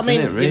is. I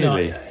mean,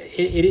 really?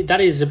 That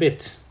is a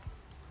bit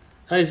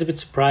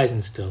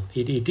surprising. Still,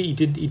 he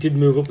did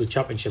move up the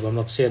Championship. I'm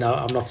not saying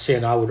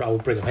I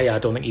would bring him here. I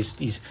don't think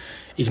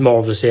he's more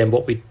of the same.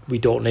 What we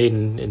don't need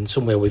in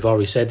some way. We've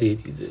already said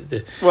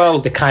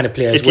the kind of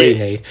players we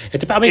need. It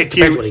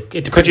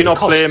depends. Could you not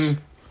play him?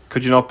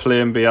 Could you not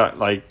play him? Be at,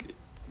 like.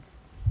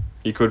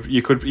 You could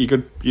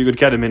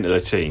get him into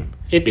the team.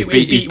 It'd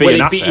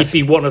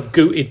be one of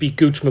it'd be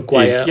Gooch,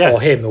 Maguire,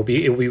 or him. It'll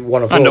be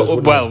one of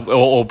those.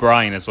 Or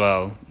O'Brien as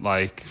well.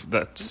 Like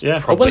that's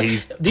probably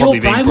he's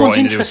probably being brought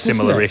in to do a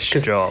similar-ish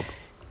job.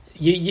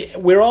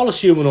 We're all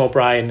assuming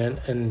O'Brien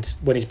and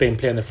when he's been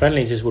playing the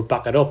friendlies, would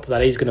back it up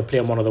that he's going to play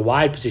on one of the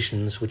wide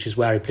positions, which is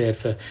where he played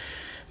for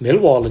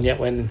Millwall. And yet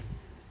when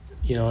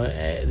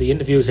the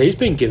interviews he's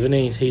been given,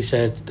 he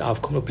said,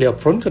 "I've come to play up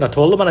front," and I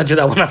told the manager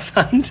that when I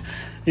signed.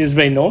 There's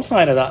been no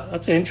sign of that.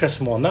 That's an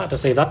interesting one, that, to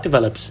see if that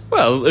develops.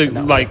 Well,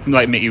 like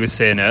Mickey was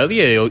saying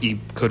earlier, he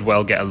could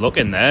well get a look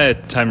in there.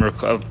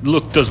 Does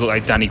look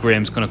like Danny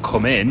Graham's going to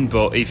come in,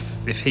 but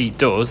if he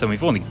does, then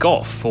we've only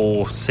got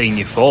 4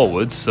 senior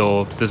forwards,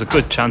 so there's a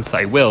good chance that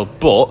he will.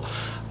 But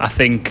I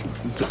think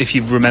if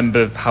you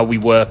remember how we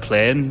were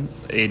playing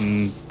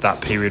in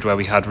that period where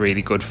we had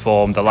really good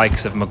form, the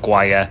likes of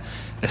Maguire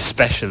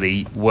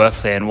especially were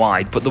playing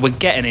wide, but they were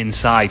getting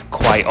inside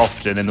quite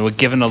often and they were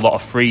given a lot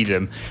of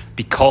freedom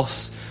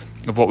because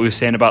of what we were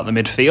saying about the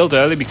midfield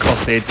earlier,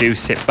 because they do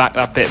sit back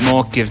that bit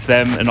more, gives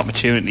them an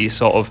opportunity to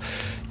sort of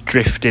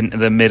drift into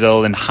the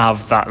middle and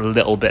have that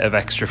little bit of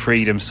extra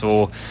freedom.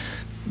 So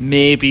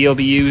maybe he'll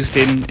be used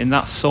in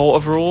that sort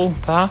of role,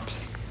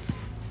 perhaps.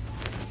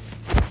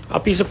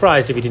 I'd be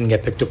surprised if he didn't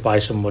get picked up by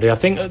somebody. I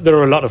think there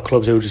are a lot of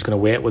clubs who are just going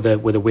to wait with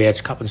a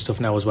wage cap and stuff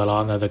now as well,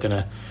 aren't they? They're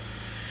going to...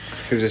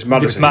 Who's this?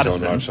 Maddison.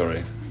 On now,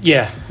 sorry.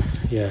 Yeah.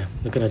 They're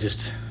going to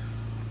just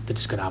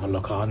have a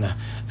look, aren't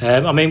they?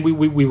 I mean,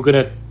 we were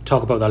going to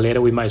talk about that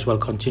later. We might as well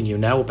continue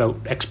now about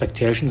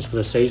expectations for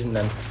the season.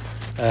 Then,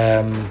 do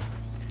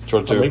you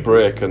want to do a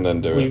break and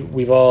then do it?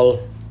 We've all.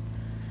 Do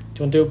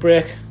you want to do a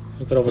break?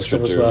 We've got other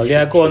stuff as well.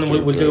 Yeah, go on.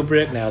 We'll do a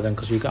break now then,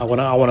 because I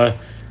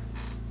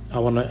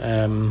want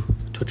to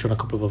touch on a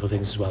couple of other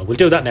things as well. We'll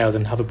do that now.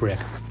 Then have a break.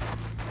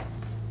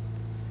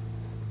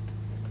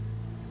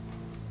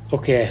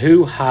 Okay,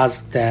 who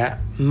has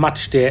their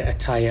match day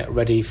attire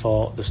ready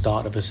for the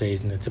start of the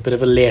season? It's a bit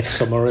of a late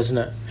summer, isn't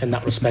it, in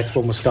that respect,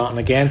 when we're starting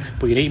again?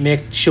 But you need to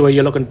make sure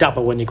you're looking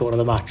dapper when you go to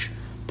the match.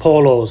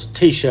 Polos,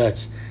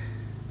 T-shirts,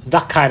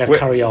 that kind of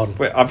carry on.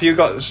 Wait, have you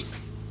got...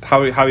 How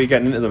are you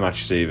getting into the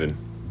match, Stephen?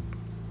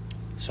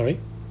 Sorry?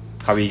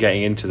 How are you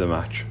getting into the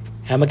match?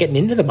 How am I getting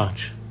into the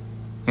match?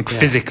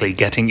 Physically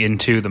getting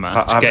into the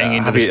match, getting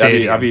into the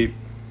stadium.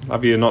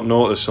 Have you not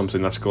noticed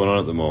something that's going on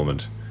at the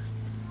moment?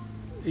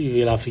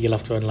 You'll have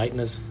to enlighten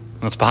us.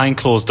 Well, it's behind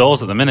closed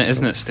doors at the minute,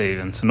 isn't it,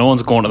 Stephen? So no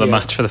one's going to the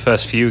match for the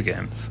first few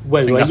games.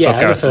 Well,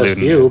 the first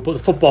few, but the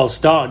football's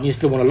starting. You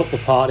still want to look the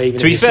part. Even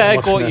to be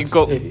fair, go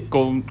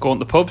on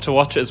the pub to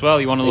watch it as well.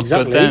 You want to look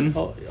good then.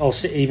 Or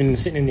even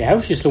sitting in your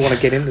house, you still want to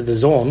get into the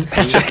zone.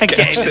 Get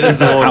into the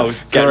zone.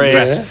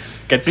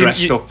 Get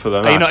dressed up for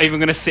the match. Are you not even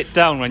going to sit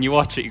down when you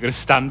watch it? You're going to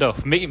stand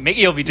up.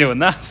 Mickey will be doing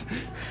that.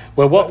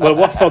 Well,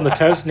 what From the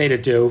Terrace need to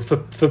do for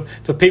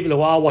people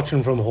who are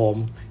watching from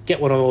home, get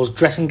one of those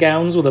dressing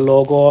gowns with a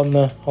logo on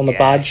the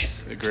badge.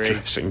 Agree.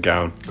 Dressing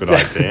gown, good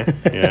idea.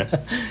 Yeah.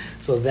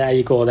 So there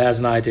you go. There's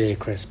an idea,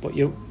 Chris. But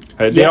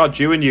they are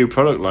due a new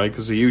product,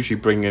 because they usually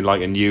bring in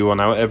a new one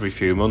out every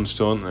few months,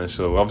 don't they?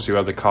 So obviously we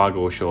have the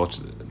cargo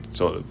shorts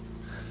sort of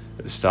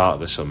at the start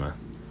of the summer.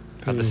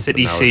 And the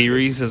City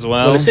Series as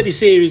well. Well, the City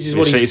Series is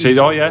what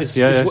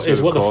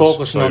is what they're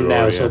focusing on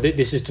now. Yeah. So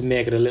this is to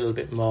make it a little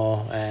bit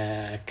more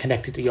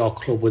connected to your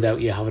club without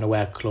you having to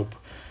wear club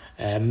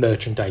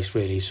merchandise,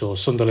 really. So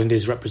Sunderland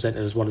is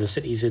represented as one of the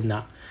cities in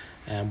that,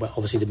 but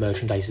obviously the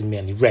merchandise is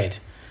mainly red.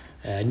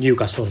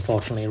 Newcastle,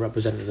 unfortunately, are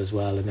represented as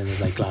well, and then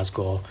there's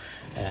Glasgow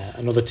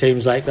and other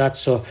teams like that.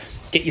 So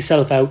get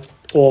yourself out.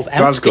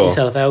 Get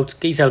yourself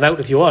out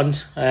if you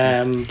want,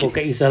 but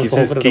get yourself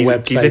over to the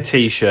website. Get a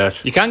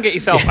t-shirt. You can get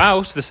yourself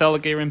out. They sell the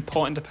gear in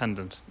Port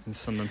Independent in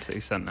Sunderland City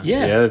Centre.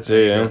 Yeah, they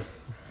do. Yeah.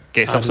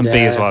 Get yourself some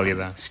beers while you're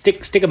there.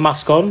 Stick a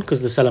mask on,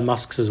 because they're selling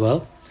masks as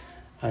well,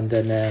 and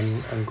then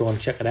and go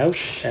and check it out.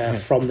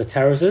 From the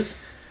Terraces.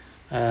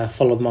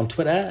 Follow them on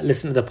Twitter.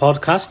 Listen to the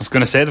podcast. I was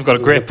going to say they've got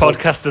a great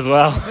podcast as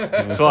well.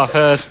 That's what I've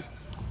heard.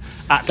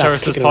 At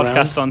Terraces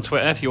Podcast on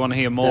Twitter, if you want to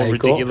hear more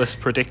ridiculous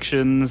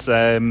predictions,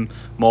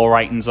 more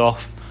writings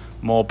off,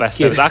 more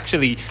best evers.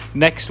 Actually,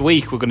 next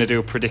week we're going to do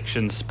a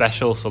predictions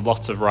special, so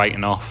lots of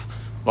writing off,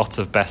 lots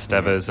of best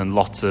evers, and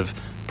lots of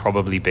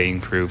probably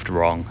being proved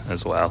wrong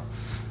as well.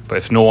 But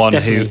if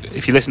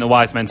you listen to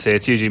Wise Men Say,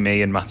 it's usually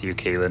me and Matthew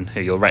Keelan,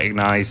 who you'll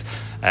recognise.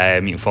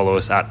 You can follow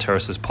us at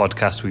Terraces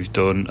Podcast. We've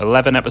done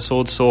 11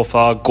 episodes so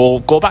far.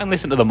 Go back and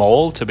listen to them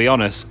all, to be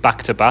honest,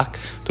 back to back.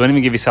 Don't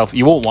even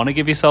you won't want to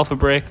give yourself a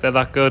break. They're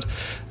that good.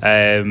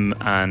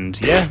 And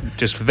yeah,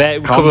 just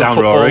cover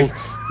football Rory.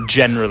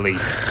 Generally.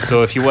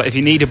 So if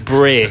you need a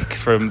break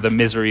from the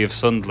misery of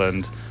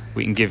Sunderland,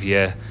 we can give you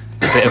a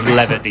bit of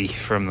levity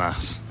from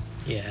that.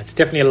 Yeah, it's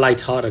definitely a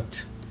light-hearted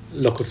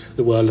look at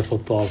the world of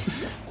football.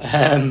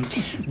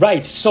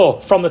 Right, so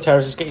From the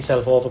Terraces, get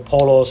yourself over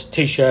polos,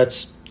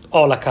 t-shirts,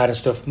 all that kind of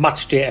stuff,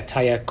 match day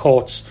attire,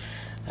 coats,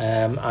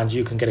 and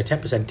you can get a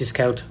 10%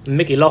 discount.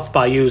 Mickey Loft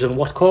by using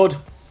what code?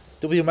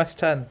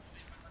 WMS10.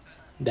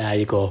 There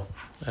you go.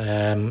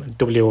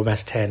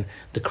 WMS10.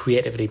 The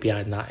creativity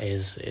behind that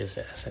is a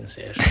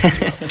sensation.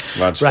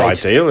 That's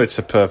ideal. It's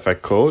a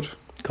perfect code.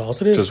 Of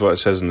course it is. Just what it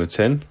says in the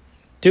tin.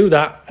 Do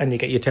that and you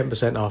get your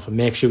 10% off, and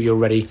make sure you're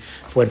ready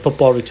for when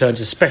football returns,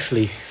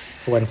 especially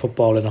for when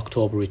football in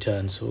October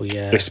returns. So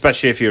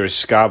especially if you're a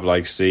scab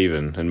like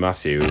Stephen and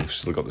Matthew, who've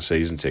still got the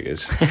season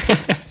tickets.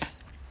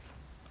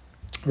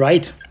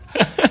 Right.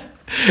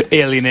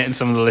 Alienating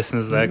some of the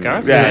listeners there,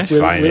 Gareth. Yeah, it's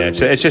fine.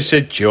 It's just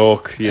a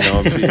joke, you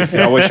know.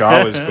 I wish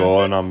I was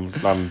going. I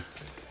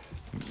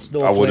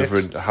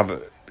would have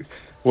it.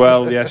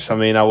 Well, yes, I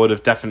mean, I would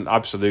have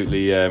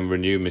absolutely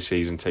renewed my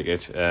season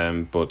ticket,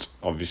 but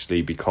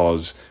obviously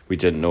because we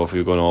didn't know if we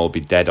were going to all be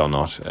dead or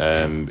not,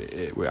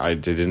 I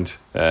didn't.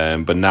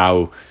 But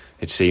now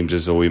it seems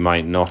as though we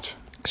might not.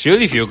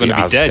 Surely if you were going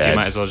to be dead, you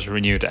might as well just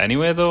renew it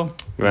anyway, though.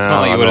 It's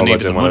not like you would have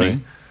needed the money.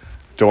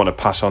 Don't want to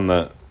pass on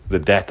the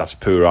debt. That's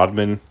poor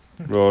admin,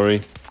 Rory.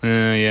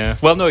 Yeah.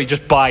 Well, no, you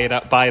just buy it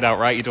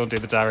outright. You don't do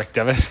the direct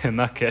debit in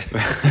that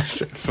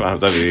case. Well,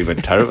 that'd be even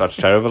terrible. That's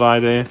a terrible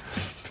idea.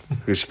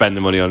 We spend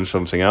the money on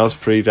something else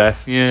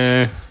pre-death.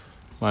 Yeah,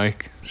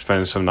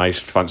 spend some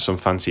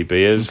fancy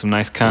beers, and some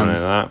nice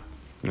cans. Like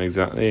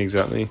that.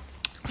 Exactly.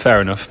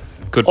 Fair enough.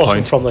 Good awesome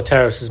point. From the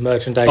Terraces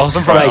merchandise.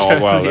 Awesome from the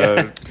Terraces. Well,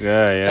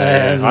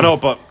 yeah. I know,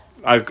 but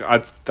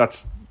I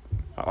that's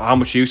how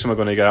much use am I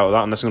going to get out of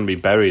that? Unless I'm going to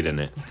be buried in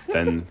it,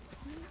 then.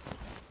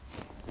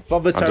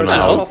 From the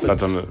Terraces. I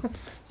don't know.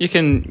 You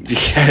can,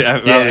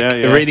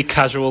 a really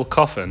casual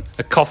coffin.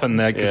 A coffin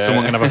there, because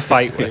someone can have a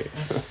fight with.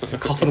 A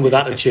coffin with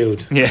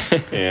attitude.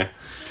 Yeah.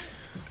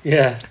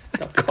 Yeah.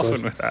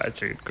 Coffin with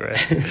attitude, great.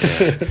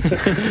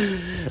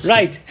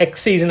 Right,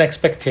 season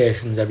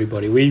expectations,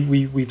 everybody.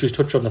 We've just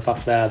touched on the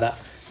fact there that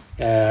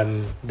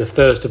the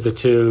first of the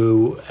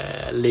two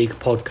league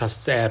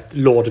podcasts,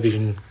 lower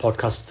division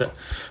podcasts that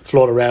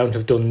float around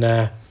have done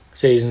their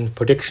season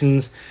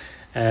predictions.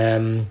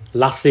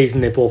 Last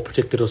season they both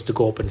predicted us to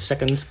go up in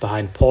second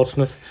behind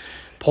Portsmouth.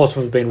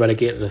 Portsmouth have been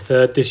relegated to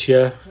third this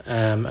year,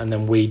 and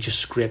then we just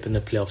scraped in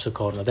the playoffs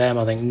according to them.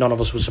 I think none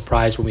of us were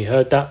surprised when we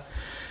heard that,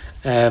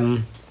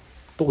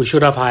 but we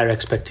should have higher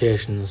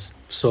expectations.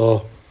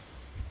 So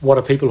what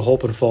are people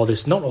hoping for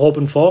this? Not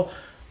hoping for,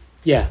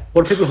 what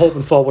are people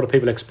hoping for? What are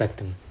people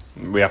expecting?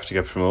 We have to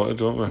get promoted,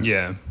 don't we?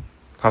 Yeah,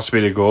 has to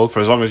be the goal. For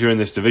as long as you're in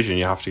this division,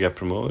 you have to get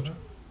promoted.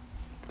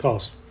 Of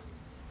course.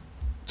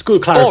 It's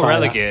good to clarify. Or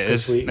relegated,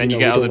 then you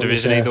get out of the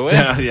division either way.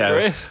 Yeah.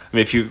 Great. I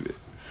mean,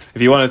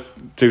 if you want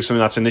to do something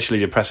that's initially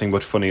depressing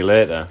but funny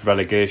later,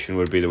 relegation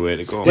would be the way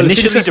to go. Well,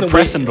 initially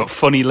depressing but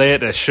funny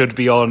later should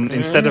be on,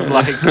 instead of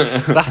like,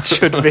 that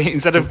should be,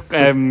 instead of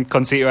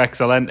Concito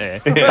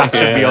Excelente, that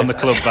should be on the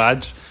club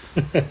badge.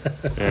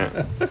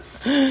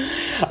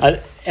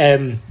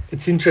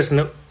 It's interesting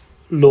that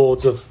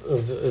loads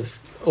of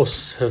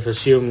us have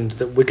assumed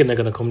that Wigan are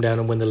going to come down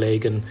and win the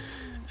league, and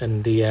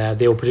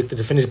they were predicted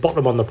to finish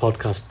bottom on the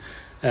podcast.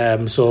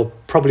 So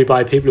probably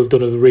by people who've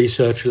done the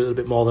research a little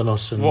bit more than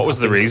us. And what was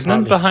the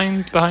reasoning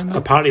behind that?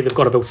 Apparently they've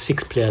got about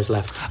 6 players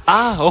left.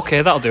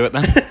 Okay, that'll do it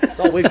then.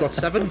 We've got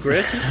 7,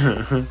 great.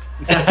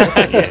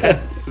 Yeah,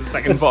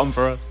 second bottom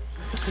for us.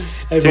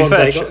 To be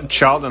fair,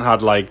 Charlton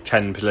had like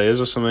 10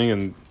 players or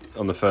something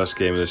on the first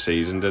game of the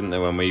season, didn't they,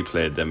 when we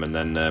played them, and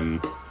then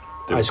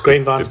they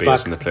beat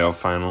us in the playoff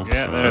final.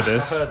 Yeah, there it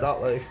is. I heard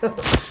that, like.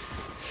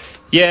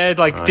 Yeah,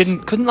 like nice.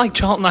 Couldn't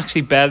Charlton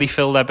actually barely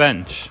fill their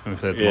bench?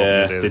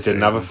 They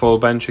didn't have a full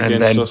bench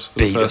against us for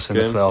beat the first us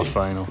game. in the playoff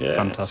final. Yeah,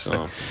 fantastic.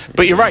 So,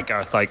 but you're right,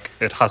 Gareth. Like,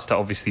 it has to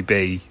obviously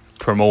be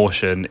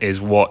promotion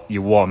is what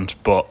you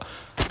want. But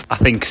I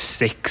think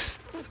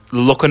 6th,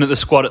 looking at the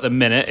squad at the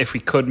minute, if we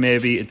could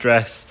maybe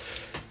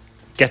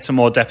get some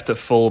more depth at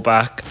full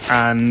back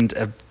and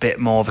a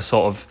bit more of a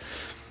sort of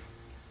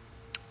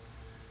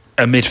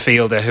a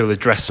midfielder who'll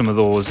address some of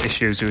those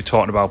issues we were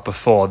talking about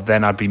before,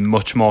 then I'd be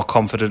much more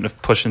confident of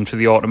pushing for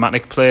the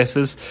automatic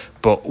places.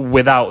 But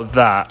without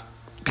that,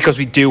 because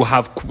we do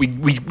have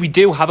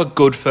a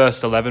good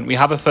first 11, we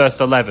have a first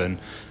 11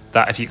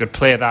 that if you could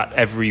play that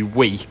every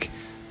week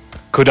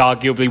could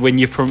arguably win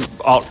your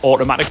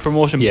automatic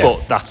promotion,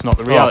 but that's not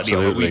the reality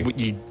of it.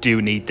 You do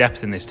need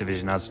depth in this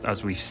division,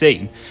 as we've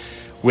seen.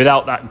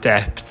 Without that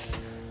depth,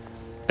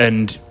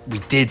 and we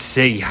did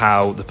see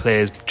how the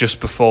players just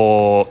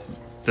before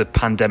the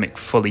pandemic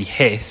fully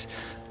hit,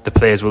 the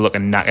players were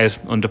looking knackered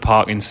under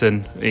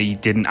Parkinson. He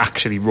didn't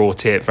actually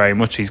rotate very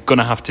much. He's going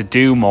to have to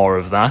do more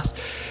of that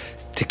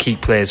to keep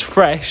players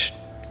fresh.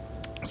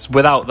 So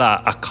without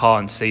that, I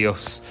can't see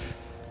us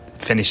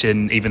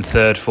finishing even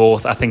 3rd,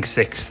 4th. I think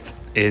 6th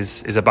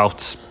is about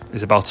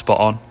spot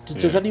on.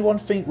 Does anyone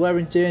think we're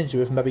in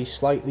danger of maybe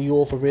slightly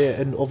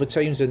overrating other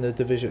teams in the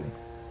division?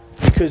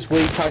 Because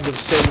we kind of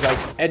see like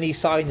any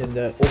signing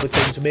that other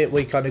teams make,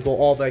 we kind of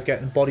go, they're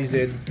getting bodies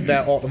in,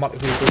 they're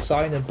automatically a good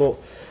signing. But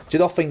do you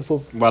not think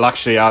Well,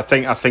 actually, I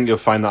think you'll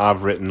find that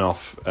I've written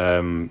off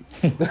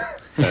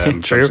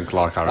True.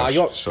 Clark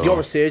Harris.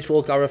 You're a sage,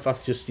 well, Gareth.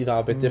 That's just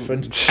a bit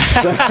different.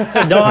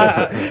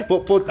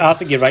 but I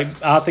think you're right.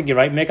 I think you're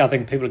right, Mick. I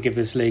think people give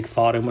this league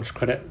far too much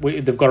credit.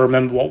 They've got to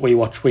remember what we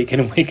watch week in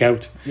and week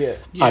out. Yeah.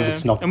 And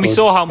it's not. And we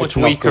saw how much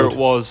weaker it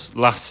was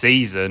last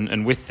season,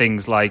 and with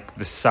things like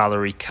the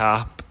salary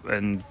cap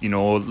and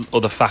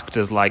other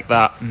factors like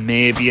that,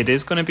 maybe it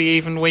is going to be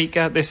even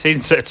weaker this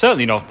season. So it's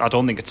certainly not. I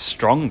don't think it's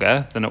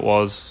stronger than it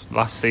was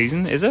last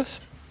season. Is it?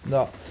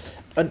 No.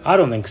 And I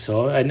don't think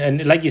so.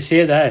 And like you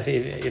say there,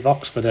 if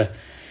Oxford are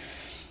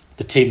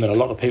the team that a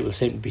lot of people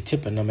seem to be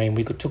tipping, I mean,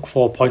 we took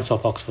 4 points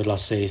off Oxford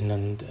last season,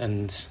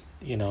 and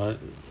are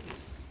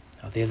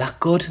they that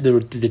good?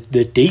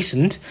 They're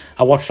decent.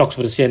 I watched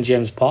Oxford at St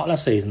James Park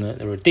last season.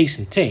 They're a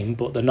decent team,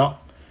 but they're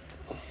not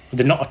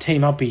a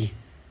team I'd be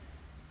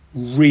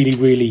really,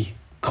 really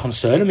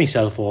concerning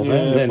myself over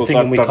and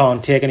thinking we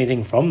can't take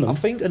anything from them. I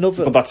think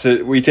another. But that's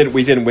it. We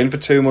didn't win for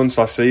 2 months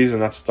last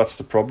season. That's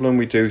the problem.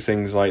 We do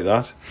things like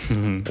that,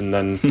 and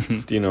then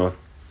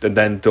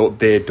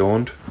they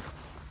don't.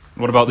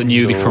 What about the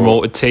newly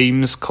promoted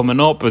teams coming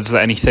up? Was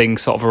there anything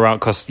sort of around?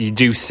 Because you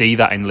do see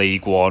that in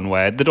League One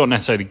where they don't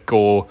necessarily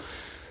go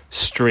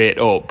straight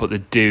up, but they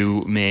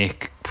do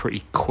make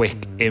pretty quick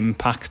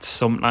impacts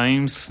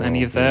sometimes.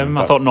 Any of them?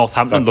 I thought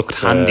Northampton looked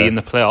handy in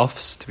the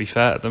playoffs. To be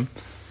fair to them.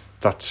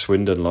 That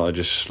Swindon lot are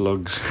just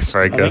slugs.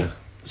 Very good.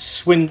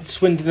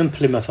 Swindon and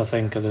Plymouth, I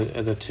think, are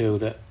the two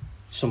that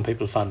some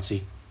people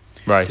fancy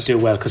to do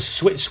well. Because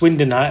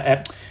Swindon,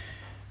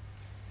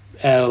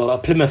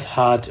 Plymouth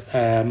had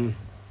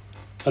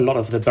a lot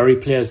of the Bury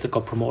players that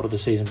got promoted the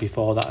season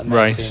before that in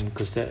their team,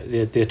 because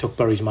they took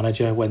Bury's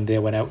manager when they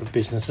went out of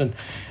business, and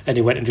he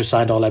went and just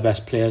signed all their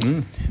best players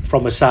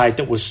from a side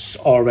that was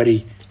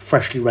already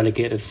freshly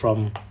relegated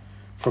from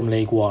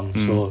League One.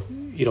 So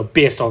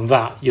based on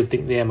that, you'd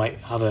think they might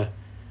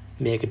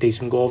make a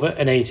decent go of it.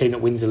 And any team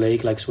that wins a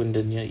league like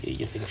Swindon,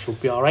 you think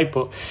should be all right.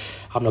 But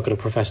I'm not going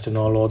to profess to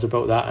know loads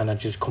about that. And it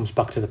just comes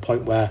back to the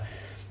point where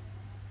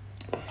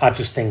I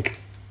just think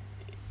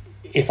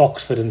if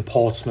Oxford and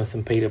Portsmouth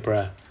and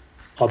Peterborough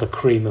are the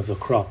cream of the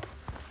crop,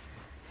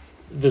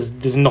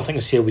 there's nothing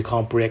to say we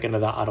can't break into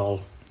that at all.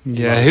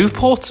 Yeah, who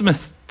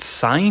Portsmouth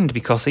signed?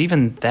 Because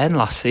even then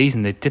last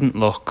season they didn't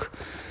look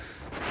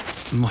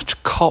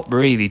much cop,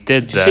 really,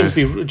 did they?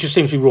 It just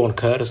seems to be Ron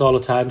Curtis all the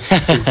time.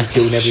 He's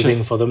doing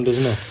everything for them,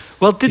 doesn't he?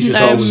 Well, didn't he's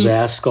just always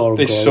there scoring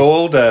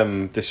goals.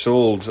 They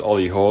sold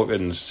Ollie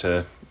Hawkins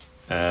to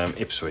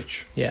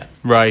Ipswich. Yeah,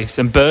 right.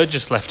 And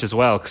Burgess left as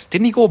well, because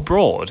didn't he go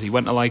abroad? He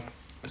went to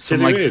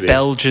some like really?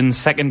 Belgian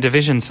second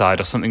division side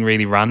or something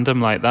really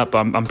random like that. But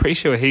I'm pretty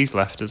sure he's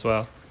left as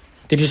well.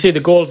 Did you see the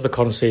goals they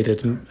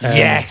conceded?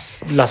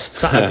 Yes, last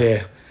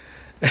Saturday.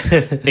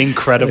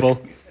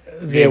 Incredible.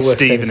 They were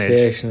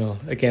sensational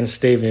against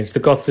Stevenage. They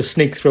got the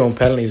sneak thrown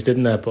penalties,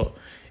 didn't they? But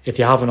if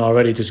you haven't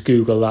already, just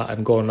Google that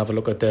and go and have a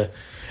look at the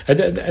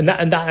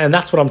and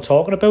that's what I'm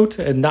talking about.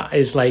 And that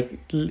is like,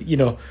 you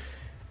know,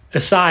 a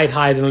side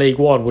higher than League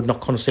One would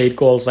not concede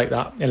goals like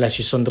that unless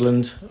you're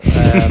Sunderland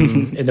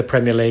in the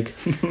Premier League,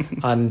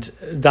 and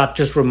that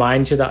just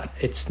reminds you that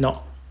it's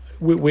not.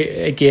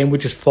 We're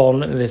just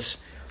falling into this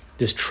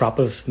trap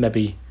of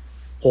maybe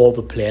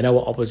overplaying our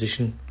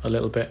opposition a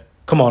little bit.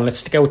 Come on, let's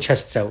stick our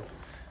chests out.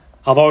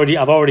 I've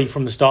already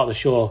from the start of the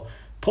show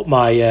put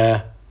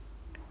my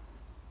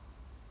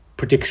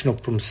prediction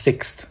up from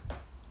 6th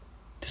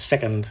to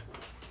 2nd.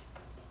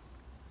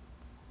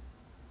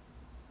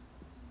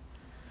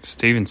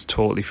 Stephen's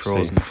totally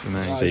frozen for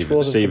me.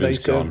 Stephen's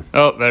gone.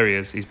 Oh, there he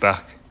is. He's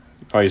back.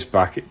 Oh, he's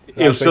back.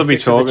 He'll still be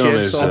talking on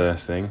his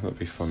thing. That'd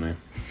be funny.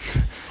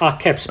 I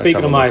kept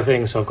speaking on my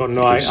thing, so I've got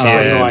no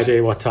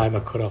idea what time I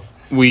cut off.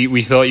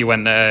 We thought you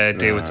went to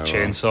deal with the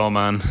chainsaw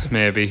man,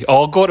 maybe.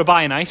 Or go to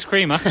buy an ice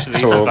cream, actually.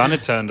 If the van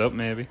had turned up,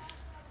 maybe.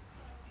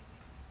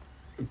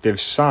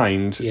 They've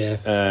signed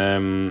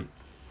Sean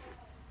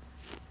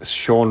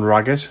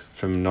Raggett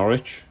from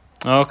Norwich.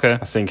 Oh, okay.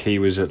 I think he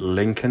was at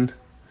Lincoln.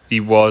 He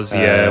was,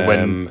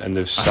 when and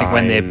they've signed, I think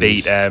when they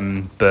beat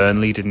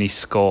Burnley, didn't he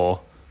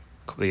score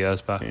a couple of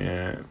years back?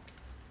 Yeah,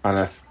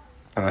 and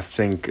I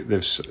think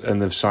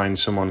they've signed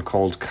someone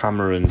called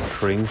Cameron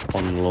Pring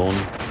on loan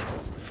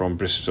from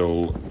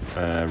Bristol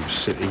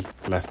City,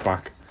 left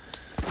back.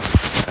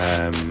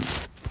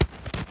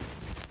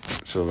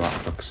 So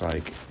that looks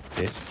like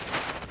it.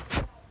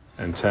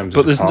 In terms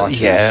of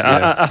departures,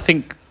 I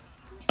think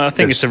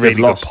it's a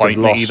really good point,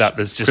 Mickey, that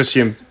there's just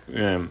Christian.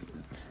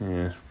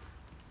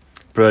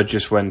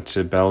 Burgess went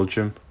to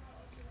Belgium,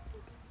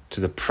 to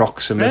the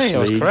Proximus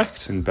League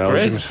in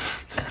Belgium.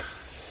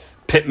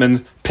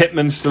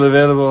 Pittman's still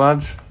available,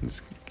 lads.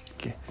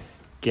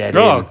 Get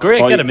in.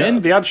 Great, get him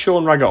in. They had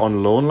Sean Raggett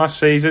on loan last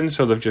season,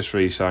 so they've just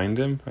re-signed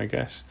him, I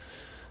guess.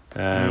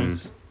 But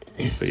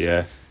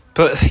yeah.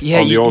 But yeah,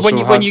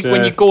 when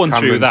you're going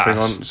through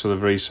that, so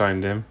they've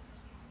re-signed him.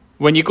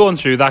 When you're going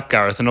through that,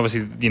 Gareth, and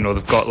obviously, you know,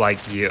 they've got like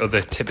your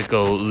other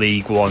typical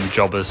League One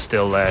jobbers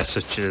still there,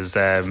 such as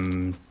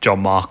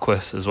John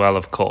Marquis as well,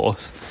 of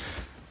course.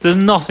 There's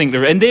nothing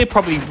and they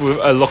probably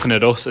are looking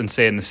at us and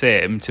saying the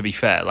same, to be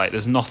fair. Like,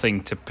 there's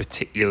nothing to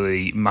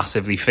particularly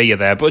massively fear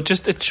there, but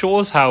just it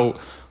shows how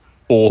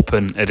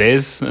open it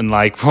is. And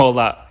like, for all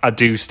that, I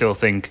do still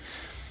think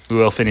we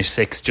will finish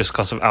 6th just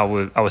because of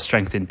our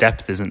strength in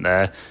depth isn't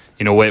there.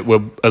 You know,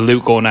 we're a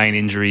Luke O'Nien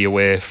injury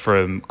away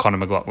from Conor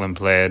McLaughlin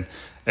playing,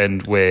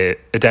 and we're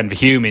a Denver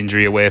Hume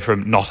injury away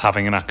from not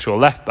having an actual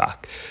left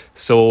back.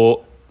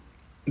 So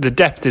the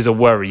depth is a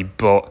worry,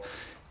 but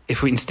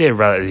if we can stay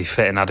relatively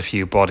fit and add a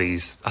few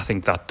bodies, I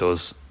think that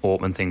does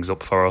open things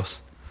up for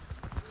us.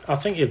 I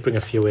think he'd bring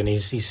a few in. He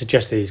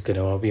suggested he's going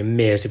to. I'll be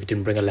amazed if he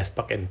didn't bring a left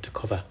back in to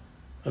cover.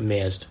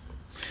 Amazed.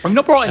 We've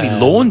not brought any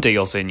loan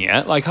deals in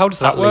yet. Like, how does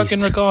that work in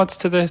regards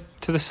to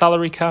the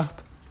salary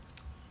cap?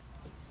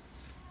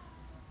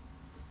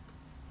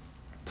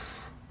 I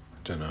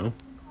don't know.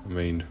 I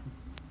mean,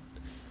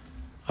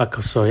 I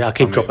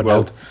keep dropping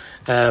out.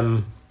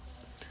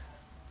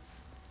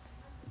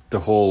 The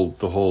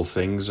whole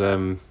thing's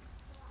a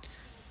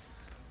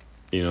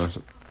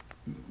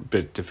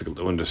bit difficult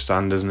to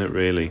understand, isn't it?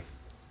 Really.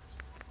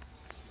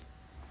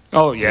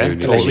 Oh yeah,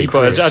 totally.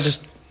 But I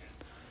just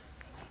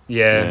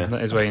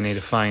that is where you need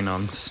a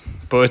finance.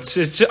 But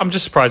I'm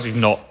just surprised we've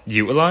not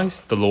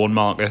utilised the loan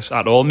market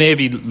at all.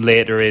 Maybe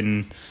later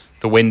in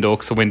the window,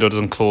 because the window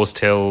doesn't close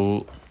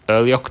till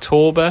early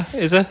October,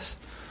 is it?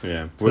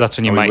 Yeah, so that's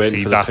when you might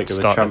see that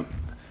start.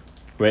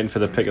 Waiting for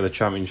the pick of the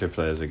championship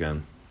players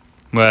again.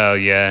 Well,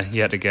 yeah,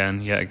 yet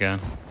again.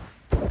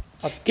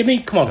 Give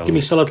me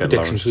solid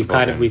predictions. We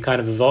kind of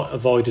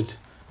avoided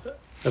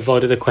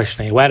the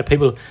question here. Where do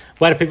people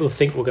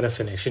think we're going to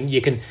finish? And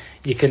you can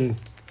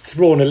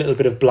throw in a little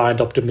bit of blind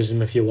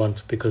optimism if you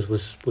want, because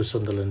with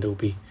Sunderland it'll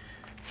be,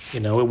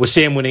 we're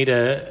saying we need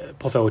to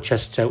puff our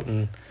chests out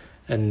and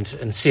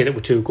say that we're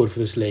too good for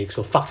this league.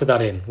 So factor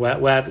that in.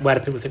 Where do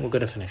people think we're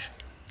going to finish?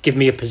 Give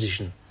me a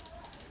position.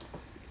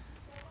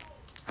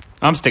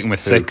 I'm sticking with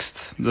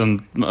 6th,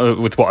 and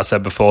with what I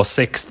said before,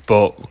 6th,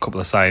 but a couple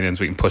of signings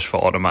we can push for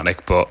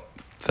automatic, but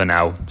for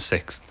now,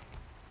 6th.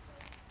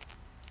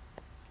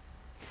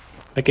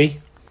 Mickey?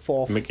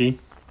 4th. Mickey?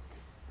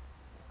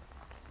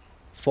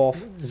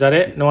 4th. Is that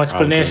it? No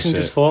explanation,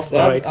 just 4th?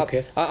 All right,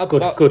 okay.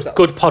 Good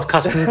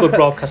podcasting, good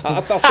broadcasting.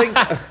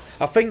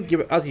 I think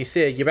as you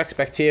say, your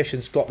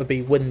expectations got to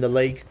be win the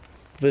league.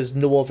 There's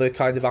no other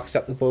kind of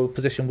acceptable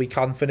position we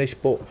can finish,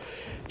 but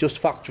just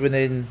factoring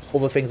in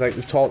other things like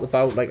we've talked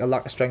about, like a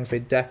lack of strength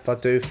in depth, I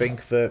do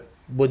think that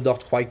we're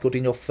not quite good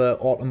enough for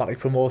automatic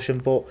promotion,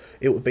 but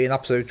it would be an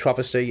absolute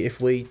travesty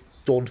if we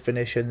don't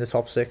finish in the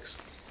top 6.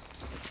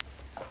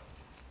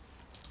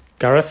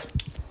 Gareth?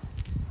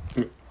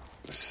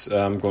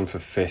 I'm going for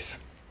 5th.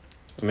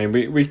 I mean,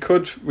 we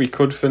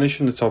could finish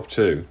in the top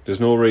 2. There's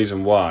no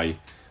reason why,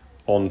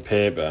 on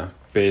paper,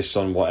 based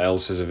on what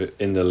else is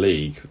in the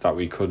league, that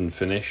we couldn't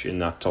finish in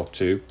that top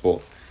 2.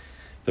 But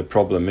the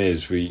problem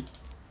is we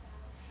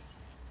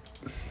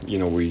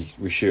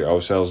shoot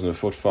ourselves in the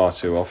foot far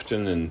too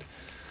often, and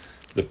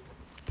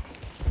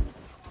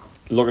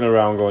looking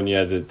around going,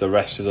 the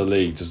rest of the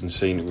league doesn't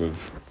seem to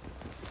have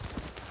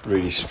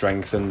really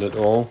strengthened at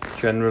all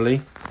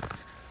generally.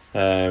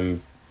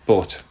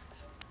 But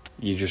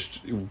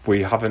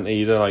we haven't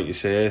either, like you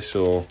say,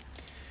 so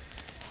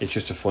it's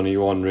just a funny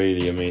one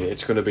really. I mean,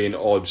 it's going to be an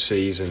odd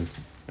season.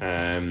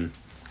 I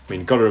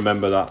mean, got to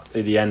remember that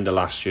at the end of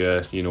last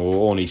year,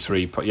 only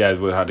 3 we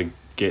had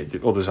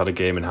the others had a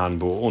game in hand,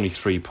 but only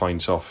 3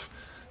 points off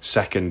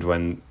second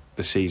when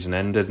the season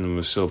ended, and there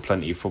was still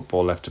plenty of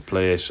football left to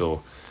play,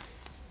 so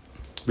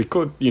we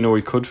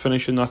could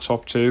finish in that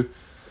top 2.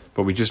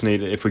 But we just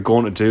need, if we're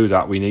going to do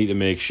that, we need to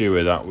make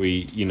sure that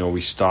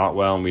we start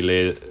well and we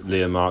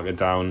lay a marker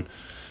down,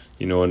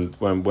 and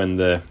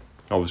when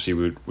obviously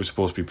we're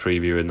supposed to be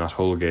previewing that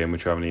whole game,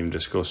 which we haven't even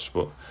discussed,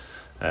 but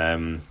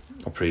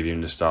or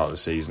previewing the start of the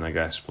season, I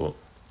guess. But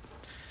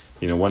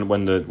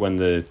when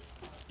the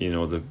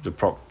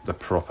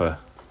proper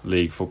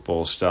league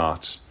football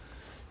starts,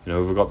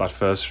 we've got that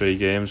first 3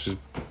 games. We've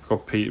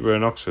got Peterborough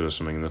and Oxford or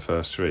something in the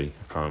first 3.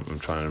 I'm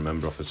trying to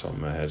remember off the top of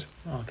my head.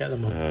 I'll get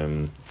them up.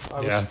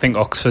 I think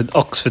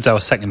Oxford's our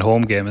second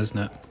home game, isn't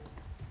it?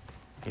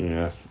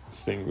 Yeah, I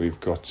think we've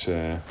got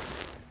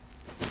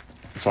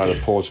it's either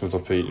Portsmouth or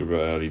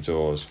Peterborough early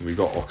doors. We've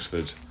got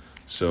Oxford,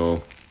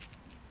 so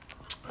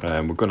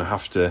we're going to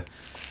have to,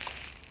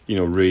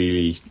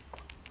 really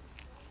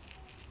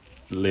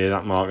lay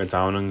that marker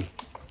down and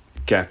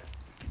get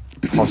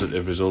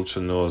positive results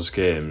in those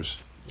games.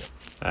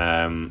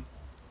 So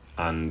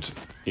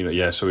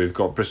we've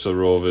got Bristol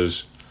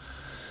Rovers,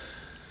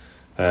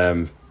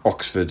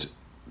 Oxford,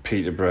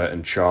 Peterborough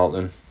and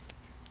Charlton,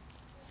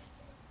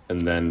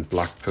 and then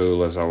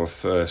Blackpool as our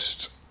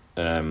first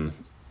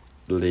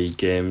league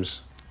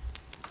games.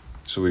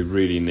 So we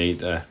really need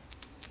to,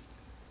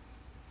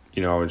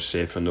 I would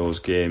say from those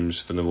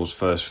games, from those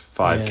first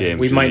 5 games,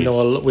 we might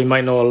know a lot. We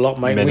after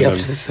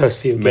the first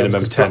few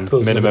minimum games, 10,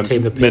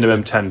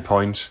 minimum 10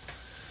 points.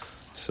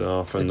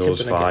 So from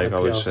those 5, I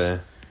would say.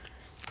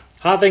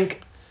 I think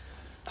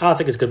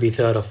it's going to be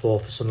 3rd or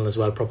 4th for Sunderland as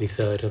well. Probably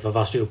 3rd. If I've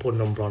asked you to put a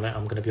number on it,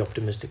 I'm going to be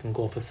optimistic and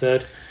go for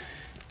 3rd.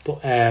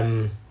 But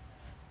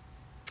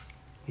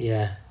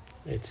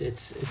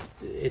it's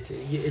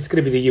going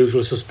to be the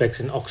usual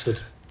suspects in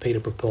Oxford,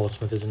 Peterborough,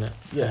 Portsmouth, isn't it?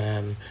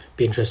 Yeah.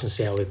 Be interesting to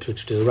see how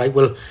Ipswich do. Right,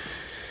 we'll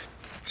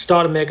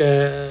start to make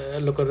a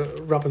look at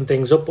wrapping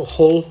things up. But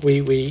Hull,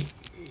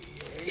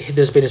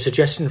 there's been a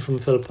suggestion from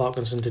Phil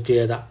Parkinson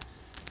today that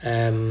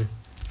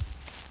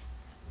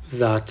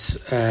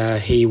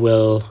he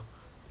will.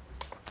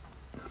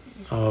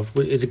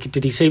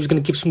 Did he say he was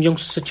going to give some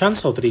youngsters a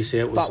chance, or did he say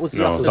it was?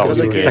 That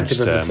was reflective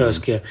of the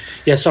first game.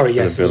 Yeah, sorry,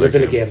 yes, it was a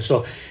Villa game.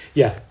 So,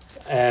 yeah,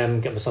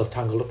 get myself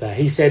tangled up there.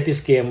 He said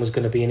this game was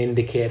going to be an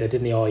indicator,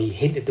 didn't he? Or he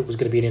hinted that it was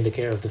going to be an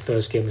indicator of the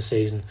first game of the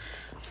season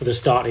for the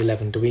start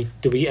 11. Do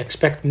we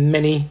expect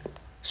many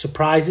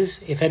surprises,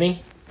 if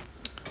any?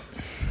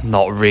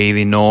 Not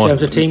really, no. In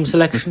terms of team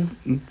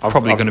selection,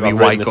 probably going to be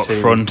White up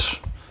front,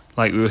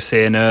 like we were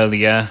saying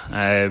earlier.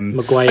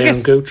 Maguire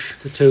and Gooch,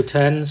 the 2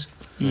 10s.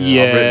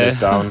 Yeah, I've written it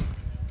down.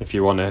 If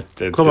you want it,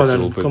 come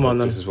on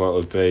then. This is what it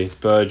would be: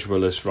 Burge,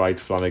 Willis, Wright,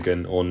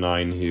 Flanagan,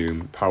 O'Nien,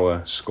 Hume,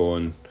 Power,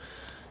 Scorn,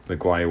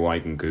 Maguire,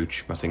 White, and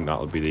Gooch. I think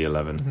that would be the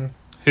 11. Mm-hmm.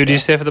 Who did you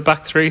say for the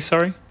back 3?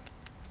 Sorry,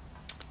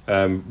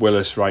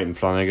 Willis, Wright, and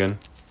Flanagan.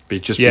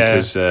 Because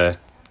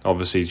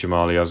obviously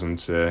Jamali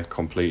hasn't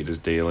completed his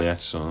deal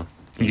yet, so.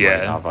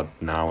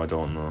 Now I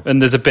don't know. And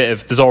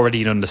there's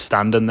already an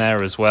understanding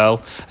there as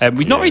well.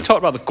 We've not really talked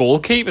about the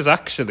goalkeepers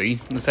actually.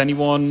 Is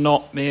anyone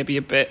not maybe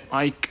a bit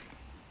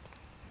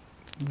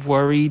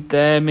worried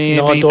there? Maybe.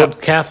 No,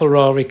 don't. Careful,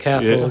 Rory.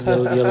 Careful.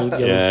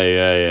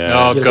 Yeah.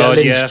 Oh God,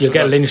 you'll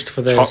get lynched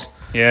for this.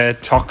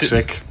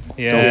 Toxic.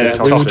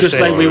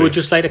 We would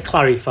just like to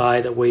clarify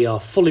that we are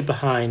fully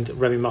behind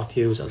Remy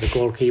Matthews as a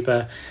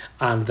goalkeeper,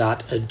 and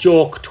that a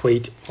joke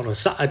tweet on a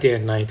Saturday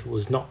night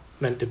was not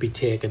meant to be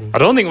taken. I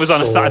don't think it was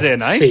on a Saturday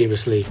night.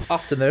 Seriously,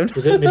 afternoon.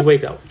 Was it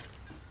midweek? It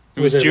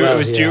was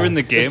during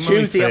the game.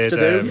 Tuesday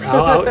afternoon.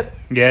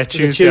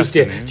 Tuesday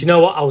afternoon. Do you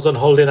know what? I was on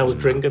holiday and I was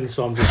drinking,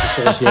 so I'm just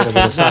associated with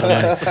a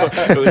Saturday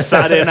night. It was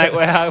Saturday night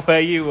where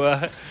you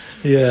were.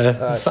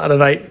 Yeah, Saturday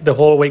night. The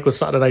whole week was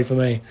Saturday night for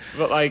me.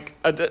 But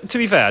to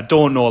be fair, I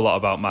don't know a lot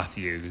about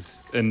Matthews,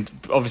 and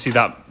obviously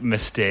that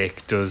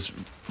mistake does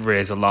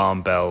raise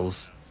alarm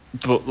bells.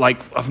 But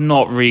I've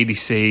not really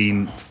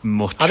seen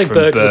much. I think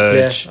from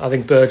Burge. I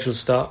think Burge will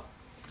start.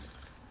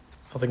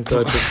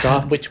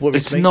 Which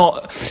worries it's me.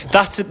 not.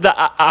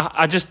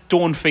 I just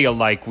don't feel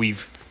like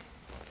we've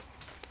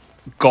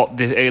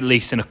got at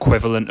least an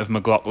equivalent of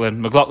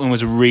McLaughlin. McLaughlin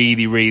was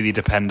really, really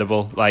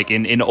dependable,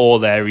 in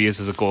all areas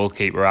as a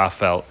goalkeeper, I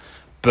felt.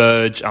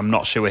 Burge, I'm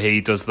not sure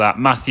he does that.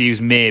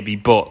 Matthews, maybe,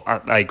 but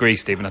I agree,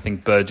 Stephen. I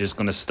think Burge is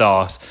going to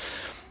start.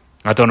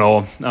 I don't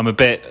know.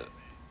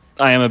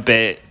 I am a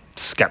bit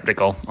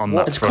sceptical on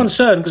that. It's a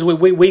concern because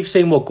we've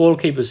seen what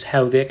goalkeepers,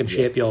 how they can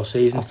shape your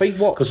season. I think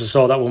because we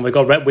saw that when we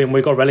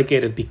got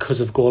relegated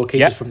because of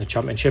goalkeepers from the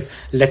Championship.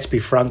 Let's be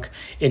frank,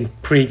 in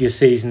previous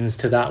seasons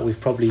to that, we've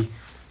probably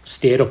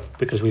stayed up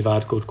because we've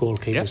had good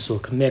goalkeepers, so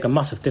it can make a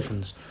massive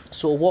difference.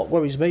 So what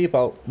worries me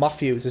about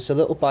Matthews is a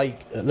little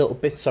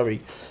bit.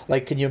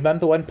 Like, can you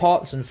remember when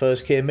Partizan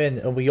first came in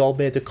and we all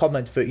made the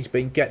comment that he's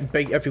been getting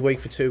beat every week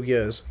for 2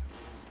 years?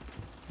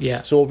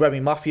 Yeah. So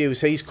Remy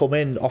Matthews, he's come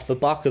in off the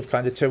back of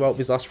kind of 2 out of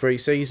his last 3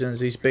 seasons.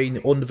 He's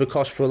been under the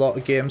cosh for a lot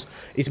of games.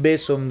 He's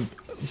made some,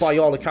 by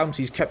all accounts,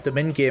 he's kept them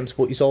in games,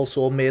 but he's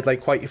also made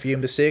like quite a few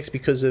mistakes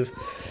because of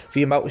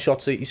the amount of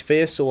shots that he's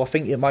faced. So I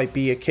think it might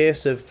be a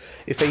case of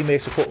if he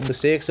makes a couple of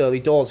mistakes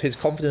early doors, his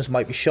confidence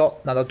might be shot.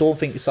 And I don't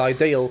think it's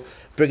ideal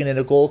bringing in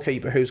a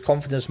goalkeeper whose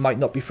confidence might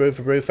not be through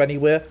the roof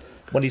anywhere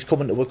when he's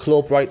coming to a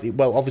club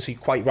obviously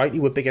quite rightly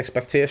with big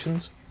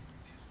expectations.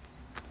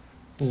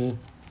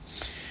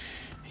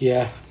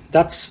 Yeah,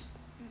 that's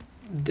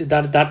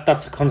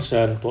a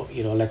concern, but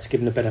let's give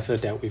him the benefit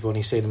of the doubt. We've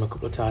only seen him a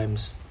couple of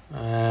times.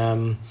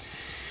 On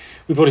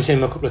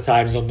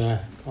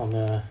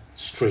the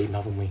stream,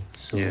 haven't we?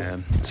 So, yeah.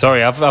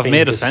 Sorry, I've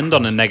made us end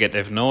on a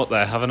negative note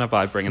there, haven't I,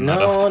 by bringing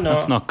that up? No,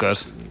 that's not good.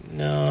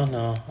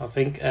 No. I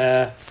think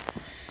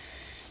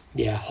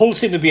Hull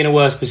seem to be in a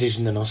worse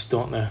position than us,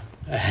 don't they?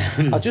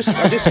 I just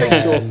think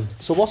so.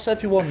 So what's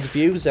everyone's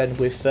views then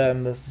with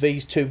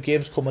these 2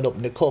 games coming up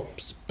in the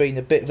Cups being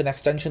a bit of an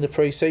extension of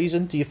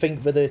pre-season? Do you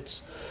think that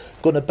it's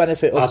going to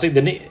benefit us? I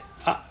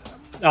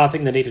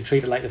think they need to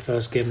treat it like the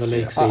first game of the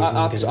league season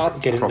and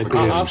get it in the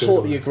groove. I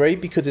totally agree,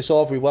 because it's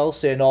all very well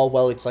saying,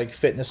 it's like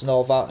fitness and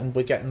all that, and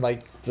we're getting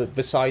like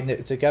the side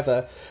knitted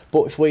together.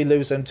 But if we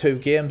lose them 2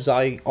 games,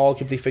 I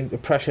arguably think the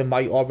pressure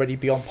might already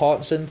be on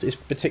Partizan,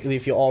 particularly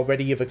if you're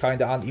already of a kind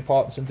of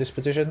anti-Partizan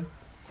disposition.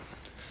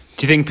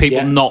 Do you think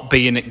people not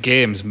being at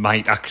games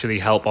might actually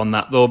help on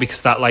that though?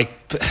 Because that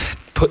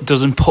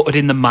doesn't put it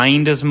in the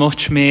mind as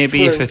much,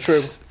 maybe. True.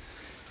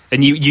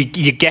 And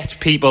you get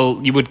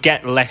people, you would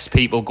get less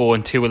people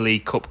going to a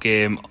League Cup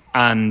game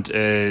and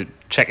a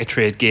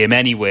Checkatrade game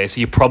anyway,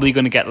 so you're probably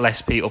going to get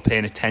less people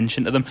paying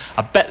attention to them.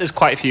 I bet there's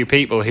quite a few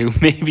people who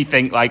maybe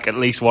think like at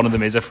least one of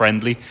them is a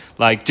friendly.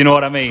 Like, do you know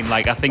what I mean?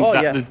 Like, I think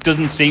there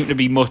doesn't seem to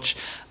be much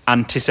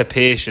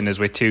anticipation as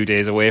we're 2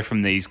 days away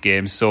from these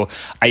games. So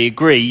I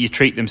agree, you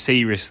treat them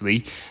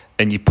seriously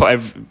and you put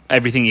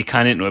everything you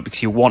can into it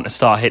because you want to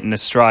start hitting a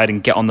stride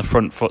and get on the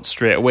front foot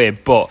straight away.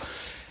 But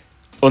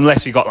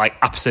unless we got like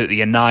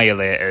absolutely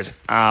annihilated,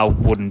 I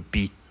wouldn't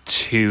be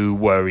too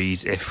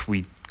worried if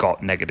we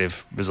got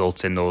negative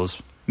results in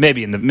those.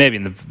 Maybe in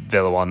the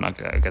Villa one, I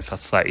guess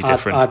that's slightly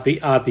different.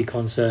 I'd be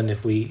concerned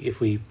if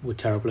we were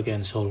terrible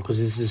against Hull, because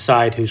this is a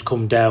side who's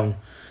come down.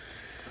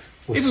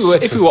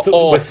 If we were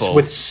awful,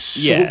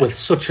 with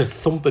such a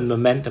thumping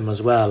momentum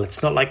as well.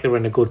 It's not like they're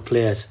in a good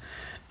place,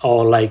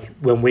 or like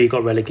when we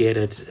got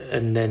relegated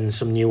and then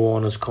some new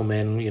owners come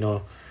in,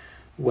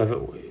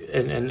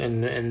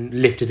 and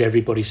lifted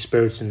everybody's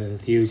spirits and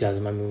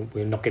enthusiasm. I mean,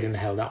 we're not getting into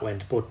how that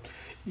went, but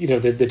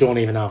they don't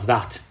even have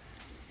that,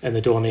 and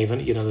they don't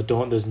even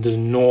there's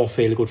no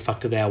feel good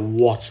factor there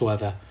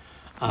whatsoever,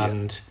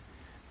 and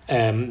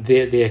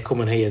they're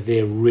coming here.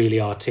 They really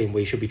are a team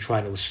we should be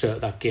trying to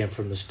assert that game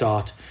from the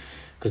start,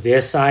 because they're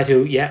a side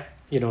who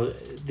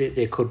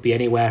they could be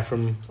anywhere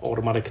from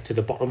automatic to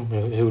the bottom.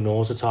 Who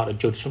knows? It's hard to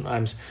judge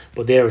sometimes,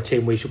 but they're a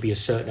team we should be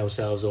asserting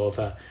ourselves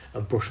over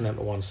and brushing them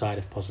to one side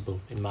if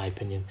possible, in my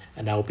opinion.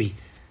 And I'll be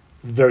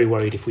very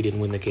worried if we didn't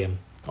win the game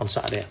on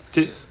Saturday.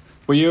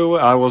 Were you?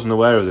 I wasn't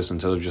aware of this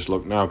until I've just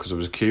looked now because I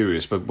was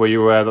curious. But were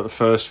you aware that the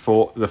first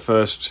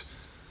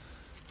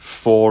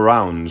four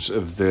rounds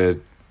of the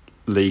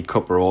League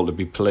Cup are all to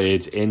be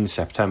played in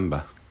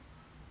September?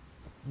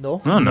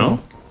 No. Oh no.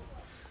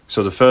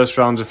 So the first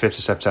round's the 5th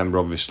of September,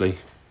 obviously.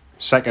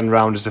 Second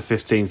round is the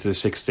 15th to the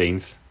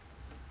 16th.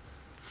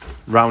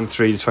 Round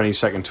 3, the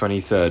 22nd,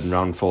 23rd, and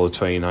round 4, the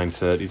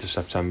 29th, 30th of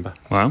September.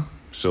 Wow.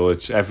 So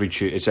it's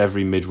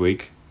every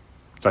midweek.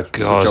 I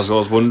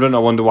was wondering. I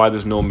wonder why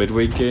there's no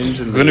midweek games.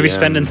 We're going to be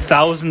spending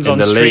thousands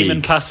on streaming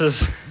league.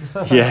 Passes.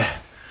 Yeah.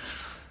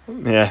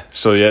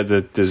 So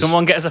there's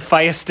someone get us a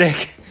Fire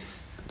Stick.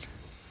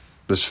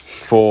 There's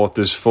four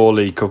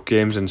League Cup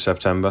games in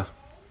September.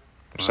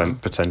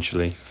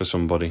 Potentially for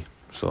somebody,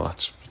 so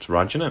it's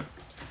rad, isn't it?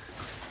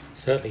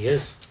 Certainly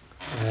is.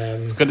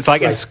 It's good. It's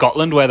like in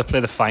Scotland where they play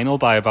the final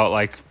by about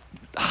like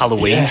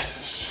Halloween.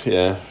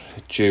 Yeah,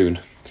 June.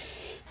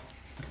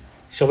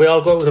 Shall we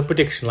all go with a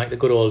prediction like the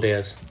good old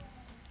days,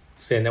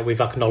 saying that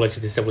we've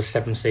acknowledged this? There was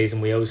 7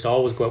 season. We always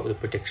go out with a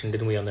prediction,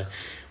 didn't we?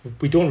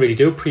 We don't really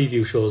do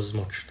preview shows as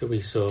much, do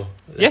we? So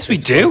yes, we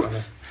do.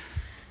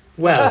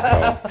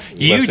 Well,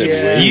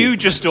 you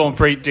just don't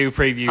do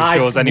preview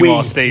shows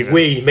anymore, Stephen.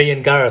 Me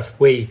and Gareth,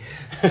 we.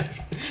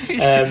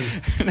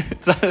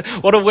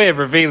 What a way of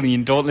revealing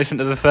you don't listen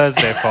to the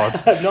Thursday pod.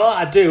 No,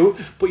 I do,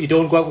 but you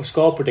don't go out with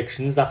score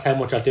predictions. That's how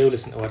much I do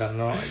listen to it. I don't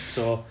know.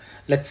 So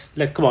let's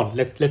go out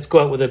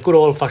with a good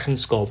old fashioned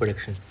score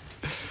prediction.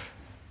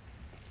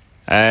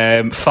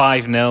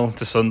 5-0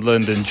 to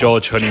Sunderland and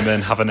George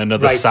Honeyman having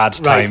another sad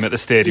time at the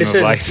Stadium of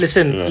Light.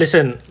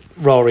 Listen,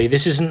 Rory.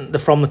 This isn't the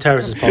From the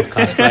Terraces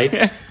podcast,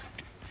 right?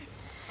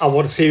 I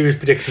want serious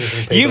predictions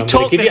from people. You've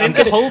talked us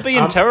into Hull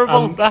being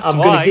terrible. That's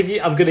why.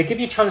 I'm going to give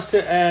you a chance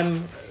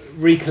to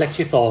recollect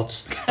your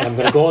thoughts. And I'm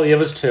going to go to the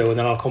others too, and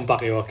then I'll come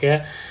back to you.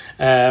 Okay?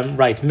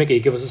 Right, Mickey,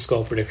 give us a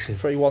score prediction.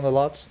 3-1 the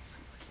lads.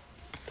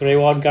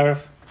 3-1,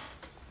 Gareth.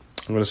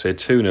 I'm going to say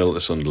 2-0 to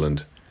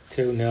Sunderland.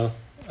 2-0.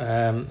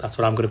 That's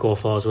what I'm going to go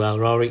for as well,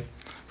 Rory.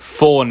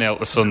 4-0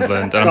 to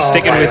Sunderland, and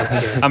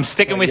I'm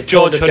sticking with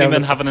George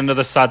Honeyman having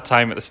another sad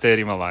time at the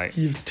Stadium of Light.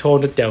 You've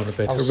toned it down a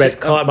bit. A red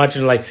card.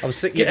 Imagine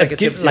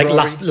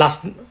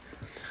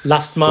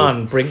last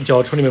man, bring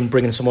George Honeyman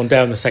bringing someone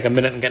down the second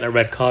minute and getting a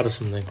red card or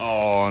something.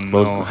 Oh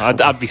no,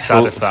 I'd be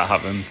sad if that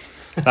happened.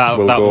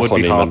 That would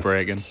be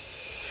heartbreaking.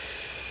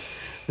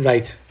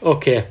 Right.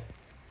 Okay.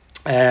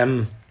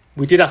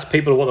 We did ask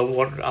people what they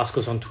wanted to ask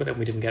us on Twitter and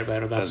we didn't get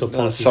around to that, so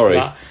apologies for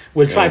that.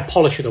 We'll try and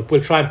polish it up.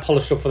 We'll try and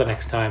polish it up for the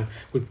next time.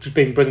 We've just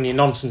been bringing you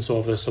nonsense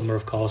over the summer,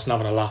 of course, and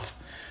having a laugh,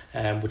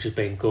 which has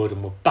been good,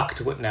 and we're back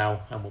to it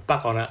now, and we're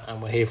back on it,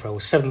 and we're here for our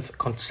 7th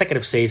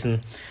consecutive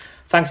season.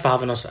 Thanks for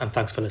having us, and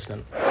thanks for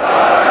listening.